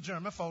he was a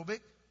germaphobic.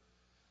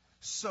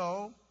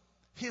 So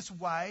his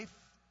wife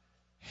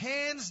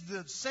hands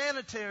the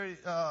sanitary,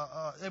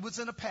 it was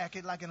in a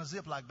packet like in a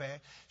Ziploc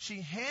bag.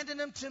 She handed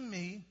them to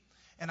me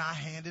and I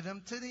handed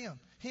them to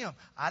him.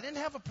 I didn't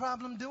have a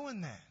problem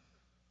doing that.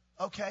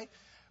 Okay?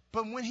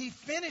 But when he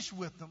finished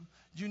with them,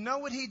 you know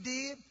what he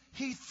did?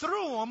 He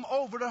threw them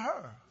over to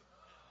her.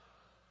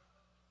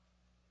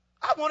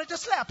 I wanted to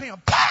slap him.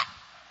 Pah!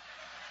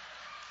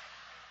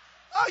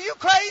 Are you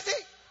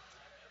crazy?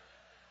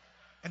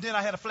 And then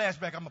I had a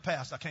flashback. I'm a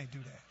pastor. I can't do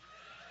that.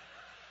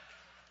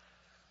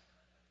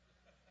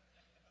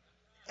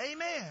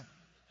 Amen.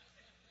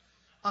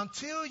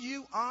 Until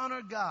you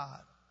honor God,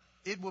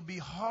 it will be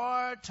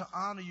hard to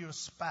honor your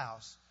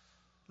spouse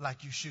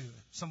like you should.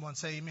 Someone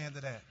say amen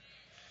to that.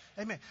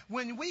 Amen.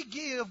 When we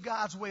give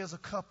God's way as a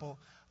couple,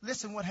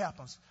 listen what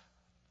happens.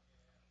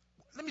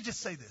 Let me just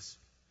say this.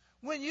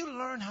 When you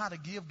learn how to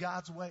give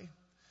God's way,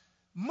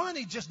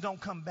 money just don't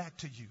come back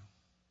to you.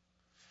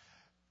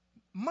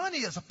 Money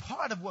is a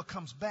part of what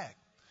comes back.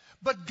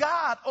 But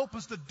God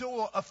opens the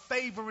door of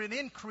favor and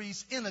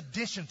increase in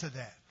addition to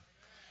that.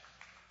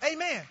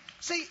 Amen.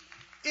 See,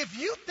 if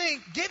you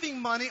think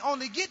giving money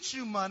only gets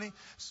you money,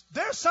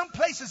 there are some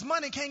places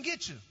money can't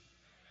get you.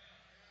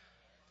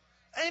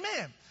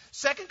 Amen.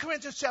 2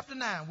 Corinthians chapter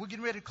 9. We're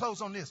getting ready to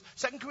close on this.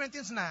 2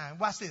 Corinthians 9.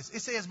 Watch this. It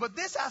says, but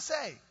this I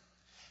say,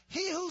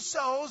 he who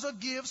sows or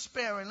gives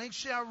sparingly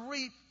shall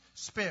reap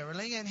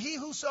sparingly, and he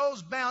who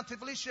sows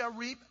bountifully shall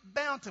reap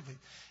bountifully.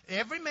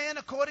 Every man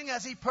according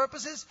as he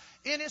purposes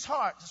in his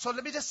heart. So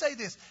let me just say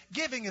this.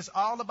 Giving is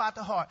all about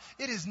the heart.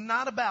 It is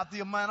not about the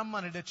amount of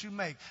money that you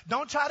make.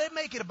 Don't try to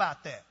make it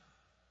about that.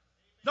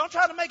 Don't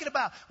try to make it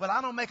about, well,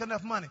 I don't make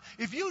enough money.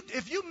 If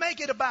you make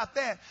it about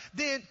that,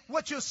 then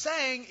what you're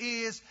saying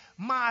is,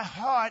 my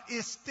heart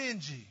is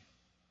stingy.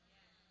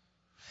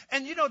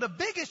 And you know, the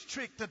biggest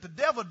trick that the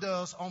devil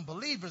does on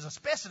believers,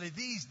 especially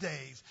these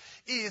days,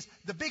 is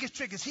the biggest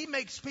trick is he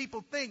makes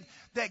people think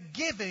that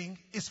giving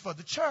is for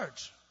the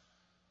church.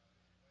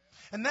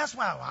 And that's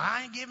why, well,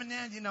 I ain't giving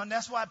them, you know, and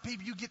that's why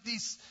people, you get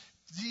these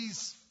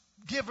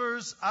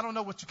givers, I don't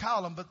know what you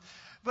call them,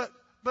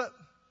 but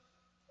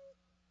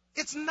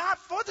it's not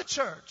for the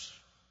church.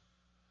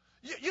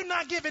 You're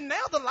not giving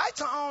now. The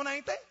lights are on,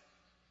 ain't they?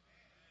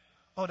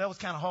 Oh, that was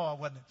kind of hard,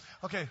 wasn't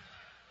it? Okay.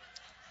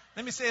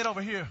 Let me say it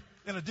over here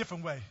in a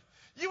different way.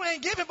 You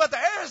ain't giving, but the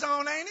air is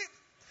on, ain't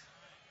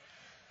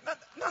it?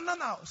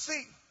 No.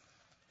 See,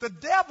 the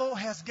devil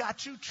has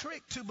got you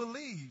tricked to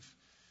believe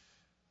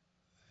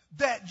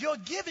that your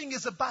giving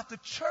is about the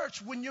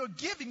church when your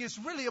giving is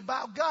really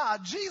about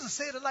God. Jesus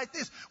said it like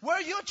this.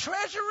 Where your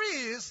treasure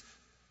is,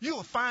 you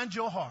will find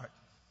your heart.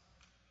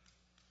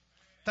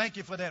 Thank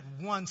you for that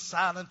one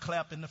silent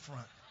clap in the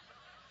front.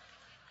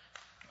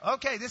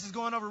 Okay, this is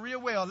going over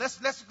real well. Let's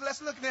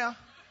look now.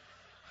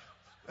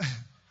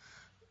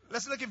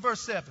 Let's look at verse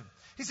 7.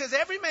 He says,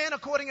 every man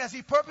according as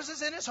he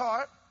purposes in his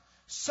heart,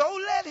 so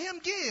let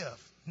him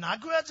give, not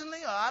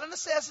grudgingly or out of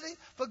necessity,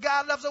 for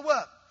God loves a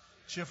what?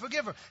 Cheerful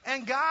giver.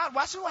 And God,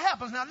 watch what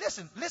happens. Now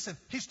listen.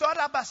 He started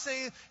out by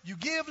saying, you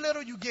give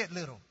little, you get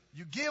little.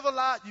 You give a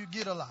lot, you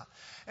get a lot.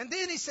 And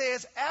then he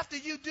says, after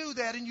you do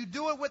that and you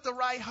do it with the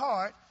right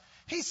heart,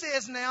 he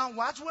says now,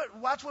 watch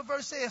what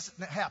verse says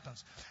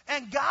happens.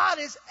 And God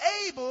is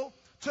able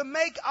to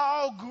make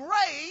all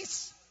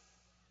grace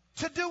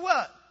to do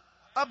what?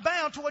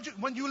 Abound toward you.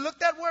 When you look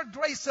that word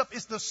grace up,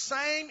 it's the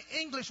same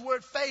English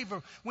word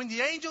favor. When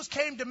the angels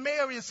came to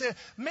Mary and said,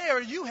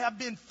 Mary, you have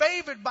been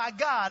favored by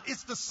God.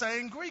 It's the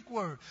same Greek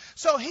word.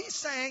 So he's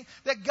saying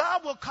that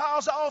God will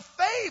cause all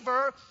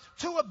favor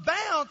to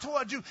abound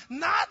toward you,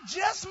 not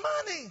just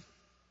money.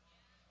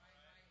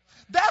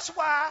 That's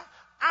why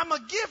I'm a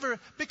giver,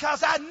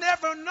 because I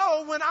never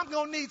know when I'm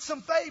going to need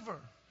some favor.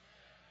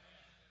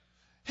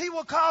 He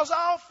will cause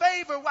all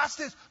favor, watch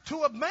this,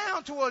 to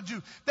abound toward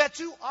you, that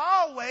you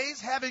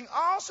always, having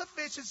all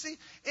sufficiency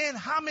in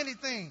how many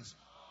things?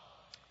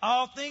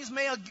 All things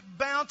may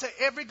abound to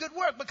every good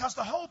work, because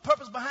the whole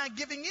purpose behind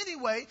giving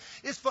anyway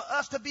is for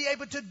us to be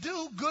able to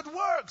do good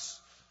works.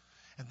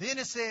 And then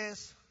it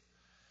says,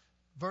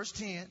 verse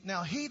 10,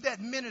 now he that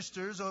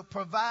ministers or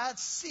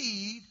provides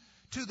seed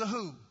to the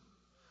who?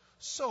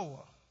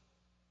 Sower.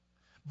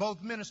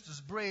 Both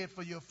ministers bread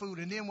for your food.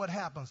 And then what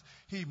happens?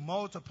 He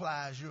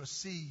multiplies your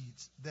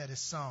seeds that is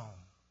sown.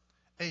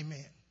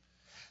 Amen.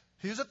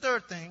 Here's a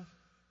third thing,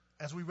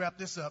 as we wrap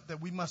this up,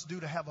 that we must do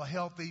to have a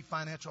healthy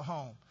financial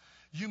home.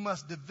 You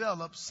must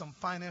develop some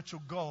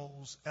financial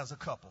goals as a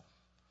couple.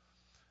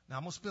 Now,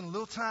 I'm going to spend a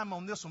little time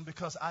on this one,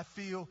 because I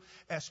feel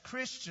as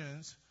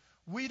Christians,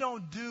 we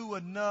don't do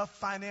enough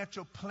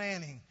financial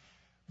planning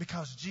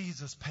because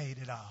Jesus paid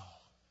it all.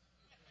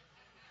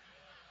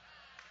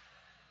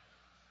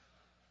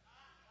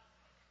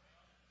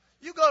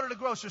 You go to the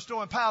grocery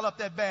store and pile up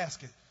that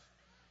basket.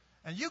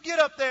 And you get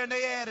up there and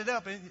they add it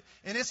up and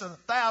it's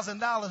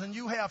 $1,000 and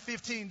you have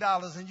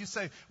 $15 and you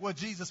say, well,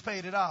 Jesus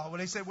paid it all. Well,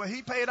 they say, well,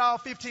 he paid all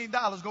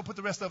 $15. Go put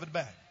the rest of it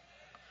back.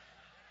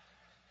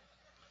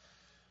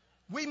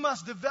 We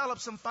must develop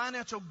some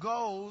financial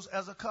goals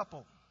as a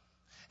couple.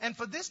 And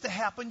for this to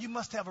happen, you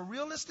must have a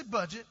realistic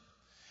budget.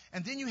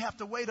 And then you have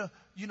to way to,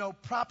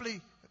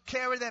 properly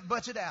carry that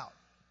budget out.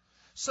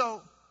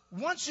 So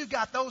once you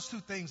got those two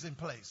things in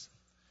place,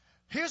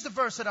 here's the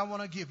verse that I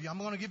want to give you. I'm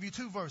going to give you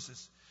two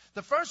verses.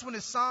 The first one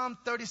is Psalm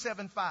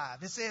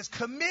 37:5. It says,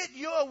 commit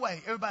your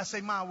way. Everybody say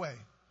my way.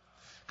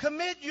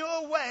 Commit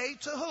your way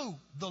to who?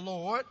 The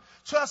Lord.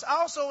 Trust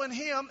also in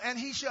him, and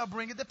he shall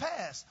bring it to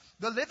pass.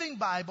 The Living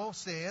Bible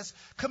says,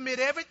 commit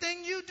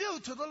everything you do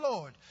to the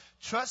Lord.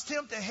 Trust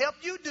him to help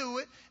you do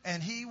it,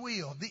 and he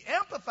will. The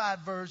Amplified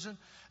Version,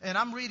 and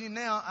I'm reading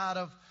now out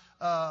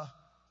of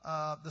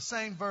the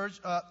same verse.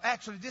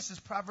 Actually, this is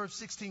Proverbs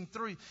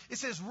 16:3. It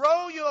says,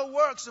 roll your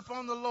works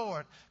upon the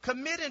Lord.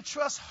 Commit and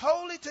trust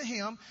wholly to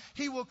him.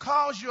 He will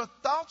cause your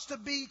thoughts to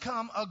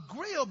become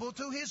agreeable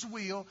to his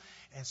will,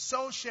 and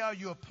so shall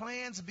your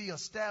plans be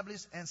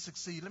established and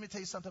succeed. Let me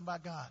tell you something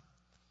about God.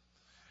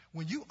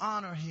 When you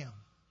honor him,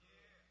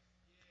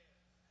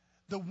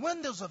 the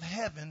windows of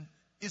heaven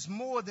is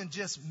more than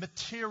just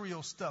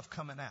material stuff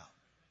coming out.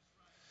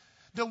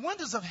 The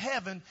windows of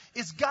heaven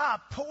is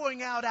God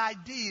pouring out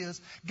ideas.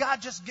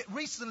 God just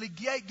recently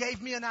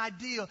gave me an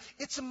idea.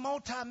 It's a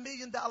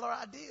multi-million-dollar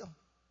idea.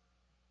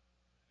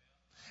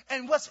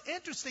 And what's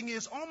interesting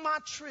is on my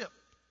trip,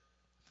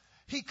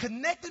 he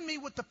connected me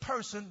with the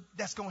person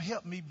that's going to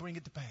help me bring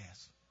it to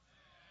pass.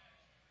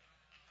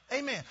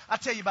 Amen. I'll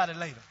tell you about it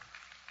later.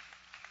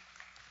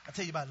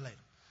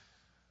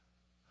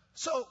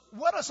 So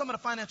what are some of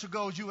the financial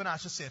goals you and I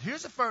should set?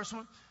 Here's the first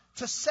one.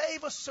 To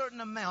save a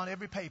certain amount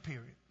every pay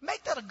period.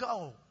 Make that a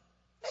goal.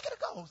 Make it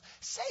a goal.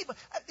 Save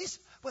at least,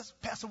 well,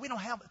 Pastor, we don't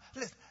have,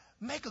 listen,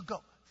 make a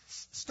goal.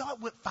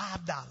 Start with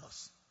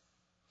 $5.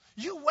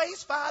 You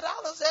waste $5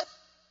 at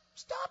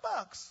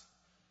Starbucks.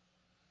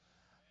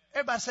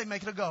 Everybody say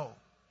make it a goal.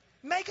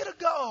 Make it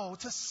a goal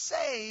to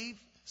save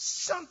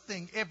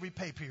something every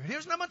pay period.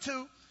 Here's number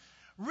 2.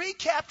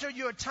 Recapture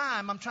your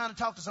time. I'm trying to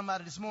talk to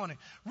somebody this morning.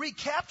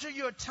 Recapture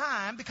your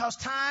time, because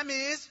time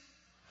is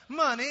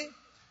money.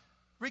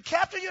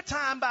 Recapture your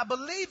time by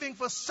believing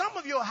for some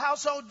of your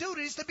household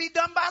duties to be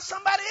done by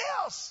somebody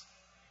else.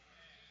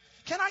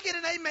 Can I get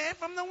an amen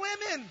from the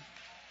women?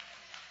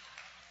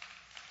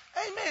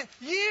 Amen.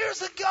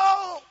 Years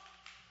ago,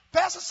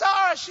 Pastor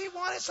Sarah, she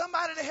wanted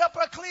somebody to help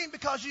her clean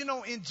because, you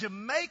know, in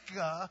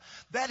Jamaica,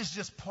 that is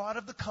just part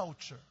of the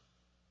culture.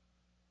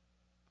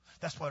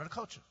 That's part of the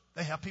culture.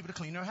 They have people to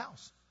clean their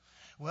house.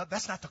 Well,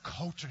 that's not the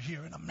culture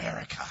here in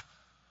America.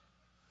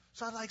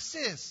 So I'm like,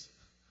 sis,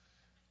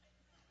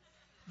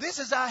 this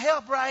is our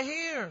help right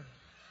here.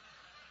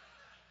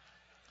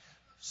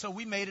 So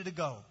we made it a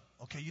goal.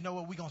 Okay, you know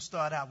what? We're going to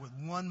start out with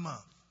 1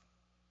 month.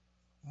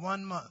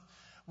 1 month.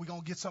 We're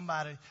going to get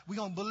somebody, we're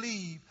going to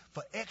believe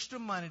for extra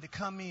money to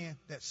come in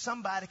that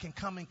somebody can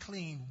come and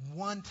clean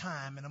one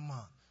time in a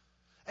month.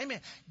 Amen.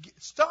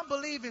 Start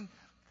believing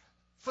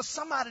for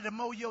somebody to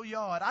mow your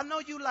yard. I know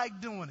you like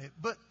doing it,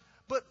 but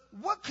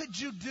what could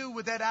you do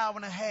with that hour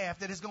and a half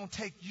that it's going to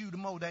take you to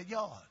mow that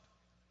yard?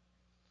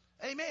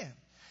 Amen.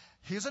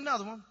 Here's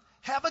another one.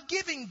 Have a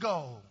giving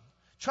goal.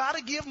 Try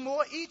to give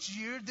more each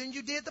year than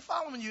you did the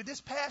following year.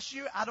 This past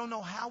year, I don't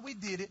know how we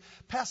did it.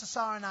 Pastor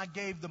Sarah and I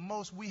gave the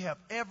most we have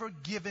ever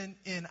given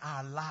in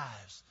our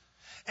lives.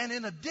 And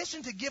in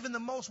addition to giving the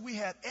most we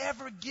had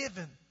ever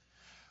given,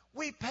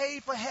 we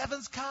paid for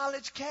Heaven's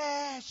College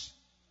cash.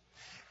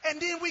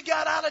 And then we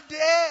got out of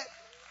debt.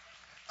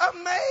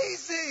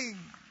 Amazing.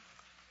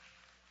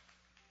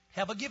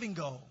 Have a giving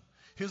goal.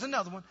 Here's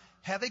another one.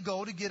 Have a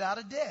goal to get out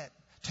of debt.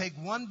 Take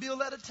one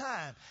bill at a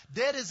time.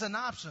 Debt is an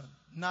option,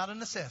 not a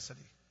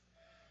necessity.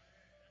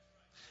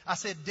 I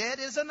said debt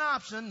is an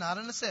option, not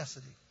a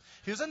necessity.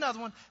 Here's another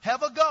one.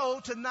 Have a goal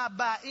to not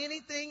buy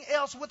anything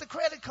else with a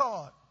credit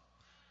card.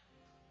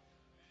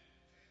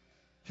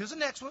 Here's the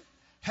next one.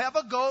 Have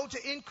a goal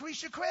to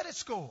increase your credit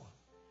score.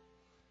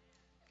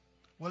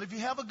 Well, if you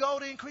have a goal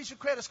to increase your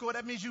credit score,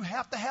 that means you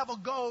have to have a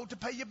goal to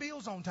pay your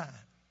bills on time.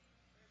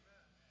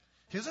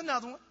 Here's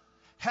another one.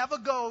 Have a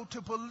goal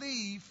to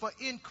believe for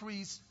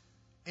increase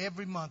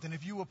every month. And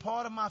if you were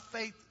part of my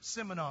faith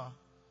seminar,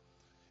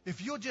 if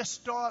you'll just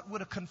start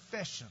with a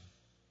confession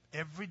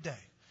every day.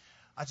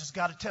 I just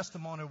got a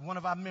testimony of one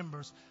of our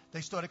members.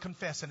 They started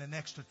confessing an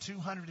extra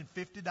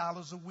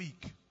 $250 a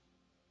week.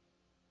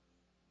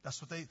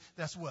 That's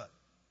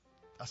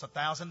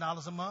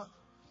 $1,000 a month.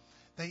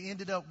 They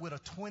ended up with a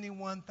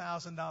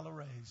 $21,000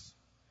 raise.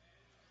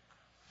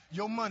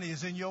 Your money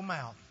is in your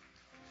mouth.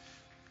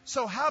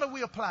 So how do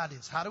we apply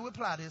this?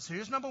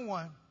 Here's number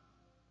 1.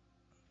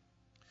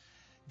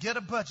 Get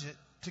a budget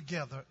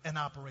together and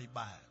operate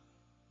by it.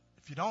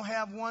 If you don't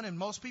have one, and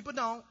most people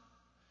don't,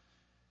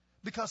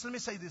 because let me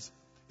say this,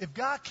 if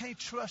God can't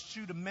trust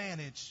you to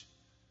manage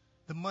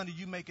the money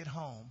you make at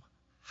home,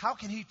 how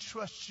can he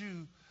trust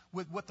you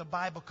with what the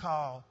Bible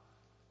calls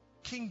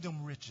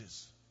kingdom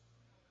riches?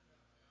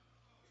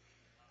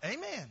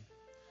 Amen.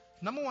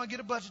 Number 1,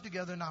 get a budget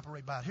together and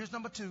operate by it. Here's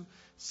number 2,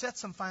 set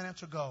some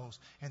financial goals.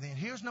 And then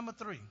here's number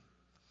 3,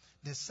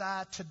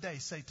 decide today,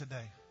 say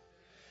today.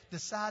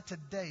 Decide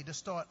today to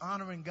start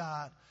honoring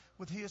God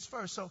with his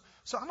first. So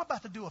I'm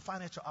about to do a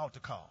financial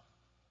altar call.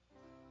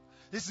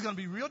 This is going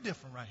to be real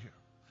different right here.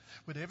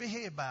 With every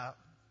head bowed,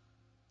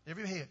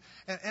 every head.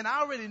 And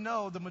I already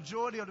know the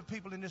majority of the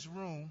people in this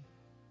room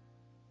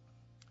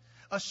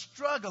are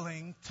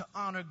struggling to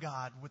honor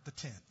God with the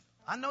 10th.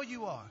 I know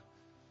you are.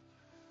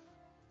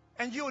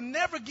 And you'll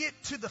never get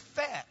to the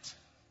fat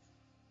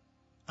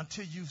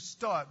until you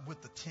start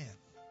with the 10th.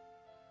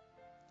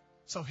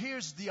 So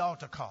here's the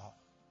altar call.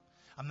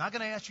 I'm not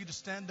going to ask you to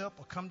stand up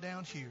or come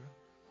down here.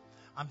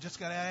 I'm just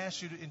going to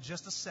ask you in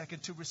just a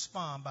second to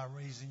respond by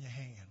raising your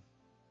hand.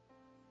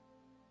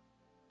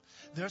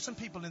 There are some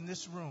people in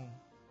this room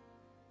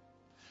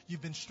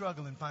you've been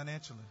struggling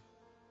financially.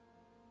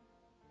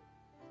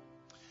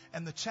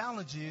 And the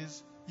challenge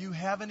is you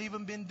haven't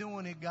even been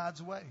doing it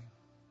God's way.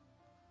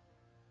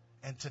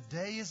 And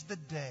today is the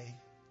day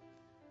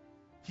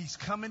He's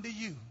coming to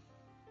you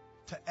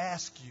to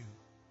ask you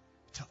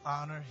to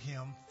honor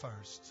Him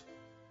first.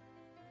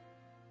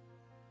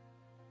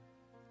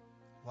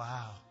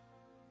 Wow.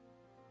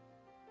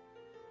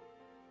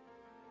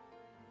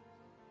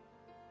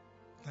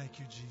 Thank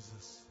you,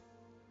 Jesus.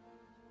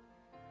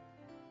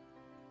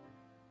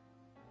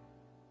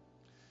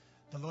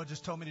 The Lord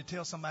just told me to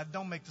tell somebody,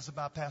 don't make this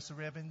about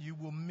Pastor Evan. You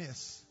will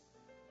miss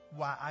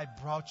why I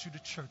brought you to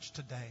church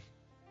today.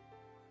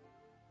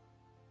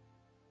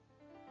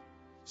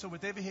 So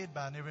with every head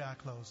bowed and every eye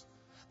closed,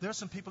 there are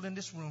some people in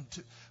this room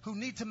who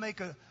need to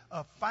make a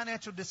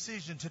financial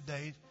decision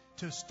today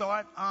to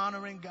start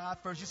honoring God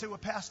first. You say, well,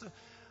 Pastor,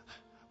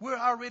 we're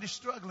already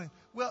struggling.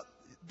 Well,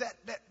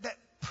 that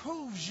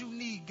proves you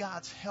need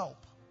God's help.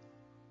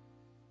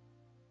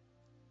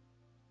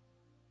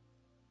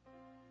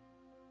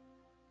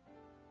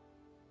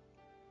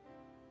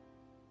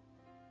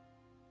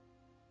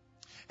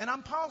 And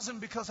I'm pausing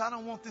because I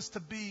don't want this to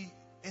be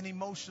an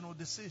emotional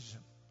decision.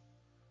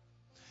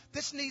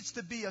 This needs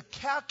to be a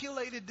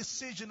calculated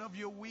decision of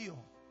your will.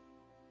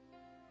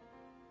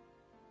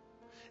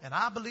 And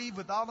I believe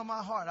with all of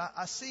my heart,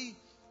 I see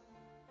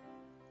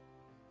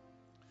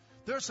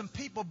there are some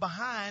people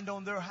behind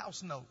on their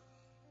house note.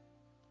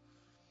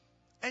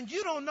 And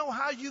you don't know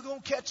how you're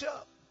going to catch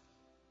up.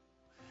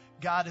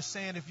 God is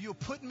saying, if you'll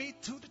put me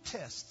to the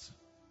test,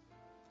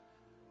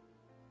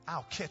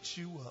 I'll catch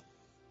you up.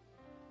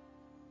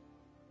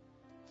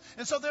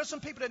 And so there are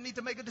some people that need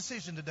to make a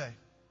decision today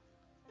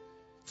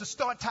to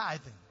start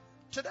tithing.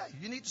 Today,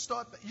 you need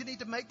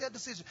to make that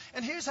decision.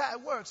 And here's how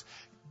it works.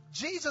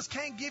 Jesus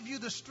can't give you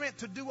the strength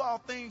to do all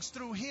things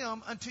through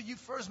Him until you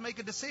first make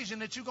a decision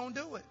that you're going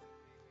to do it.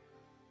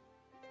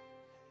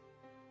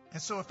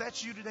 And so if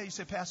that's you today, you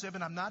say, Pastor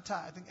Evan, I'm not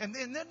tithing. And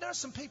then there are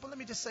some people, let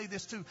me just say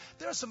this too.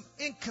 There are some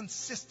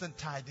inconsistent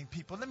tithing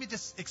people. Let me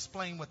just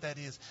explain what that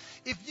is.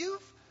 If you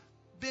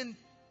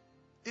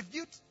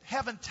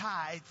haven't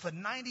tithed for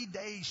 90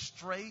 days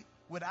straight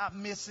without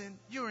missing,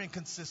 you're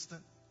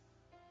inconsistent.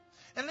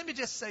 And let me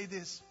just say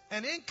this.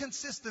 An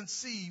inconsistent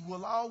seed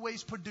will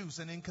always produce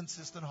an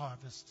inconsistent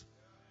harvest.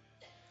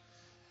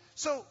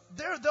 So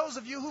there are those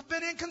of you who've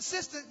been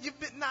inconsistent. You've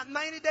been not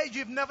 90 days.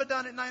 You've never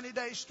done it 90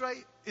 days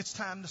straight. It's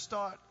time to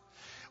start.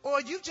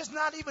 Or you've just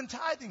not even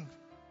tithing.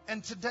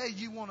 And today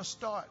you want to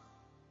start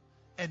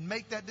and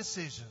make that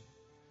decision.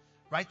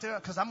 Right there.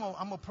 Because I'm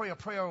going to pray a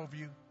prayer over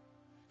you.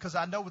 Because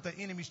I know what the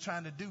enemy's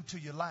trying to do to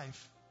your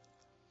life.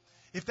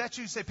 If that's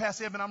you, say,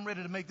 Pastor Evan, I'm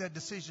ready to make that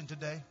decision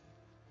today.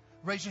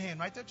 Raise your hand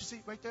right there at your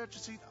seat, right there at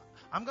your seat.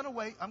 I'm going to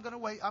wait. I'm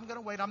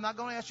not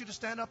going to ask you to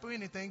stand up or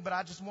anything, but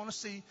I just want to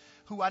see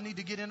who I need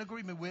to get in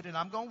agreement with, and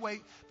I'm going to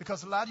wait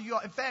because a lot of you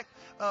all, in fact,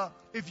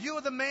 if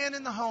you're the man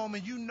in the home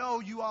and you know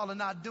you all are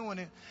not doing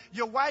it,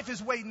 your wife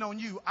is waiting on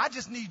you. I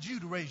just need you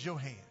to raise your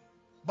hand.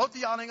 Both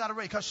of y'all ain't got to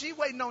raise because she's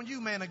waiting on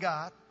you, man of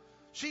God.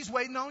 She's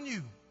waiting on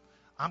you.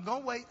 I'm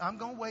going to wait. I'm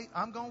going to wait.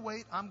 I'm going to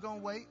wait. I'm going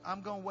to wait.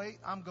 I'm going to wait.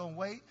 I'm going to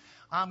wait.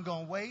 I'm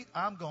going to wait.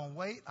 I'm going to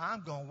wait.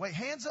 I'm going to wait.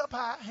 Hands up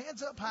high.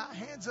 Hands up high.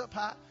 Hands up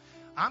high.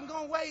 I'm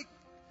going to wait.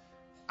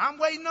 I'm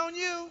waiting on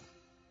you.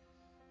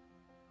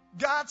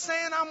 God's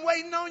saying, I'm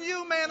waiting on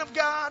you, man of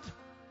God.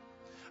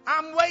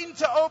 I'm waiting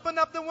to open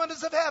up the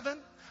windows of heaven.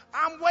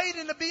 I'm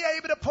waiting to be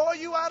able to pour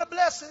you out a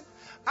blessing.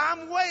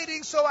 I'm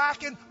waiting so I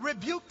can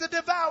rebuke the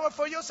devourer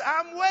for you.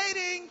 I'm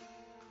waiting.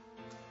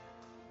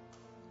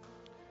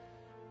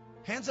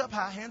 Hands up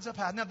high, hands up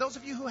high. Now, those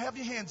of you who have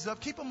your hands up,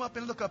 keep them up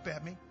and look up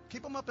at me.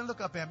 Keep them up and look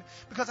up at me.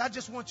 Because I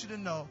just want you to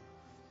know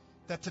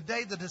that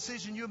today the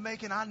decision you're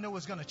making, I know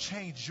is going to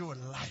change your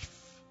life.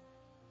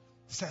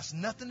 This has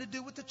nothing to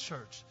do with the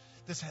church.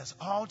 This has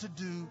all to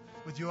do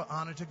with your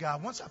honor to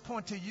God. Once I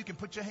point to you, you can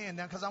put your hand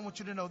down because I want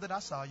you to know that I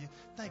saw you.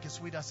 Thank you,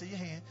 sweet. I see your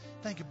hand.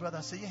 Thank you, brother.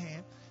 I see your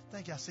hand.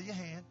 Thank you. I see your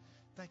hand.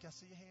 Thank you. I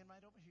see your hand right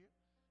over here.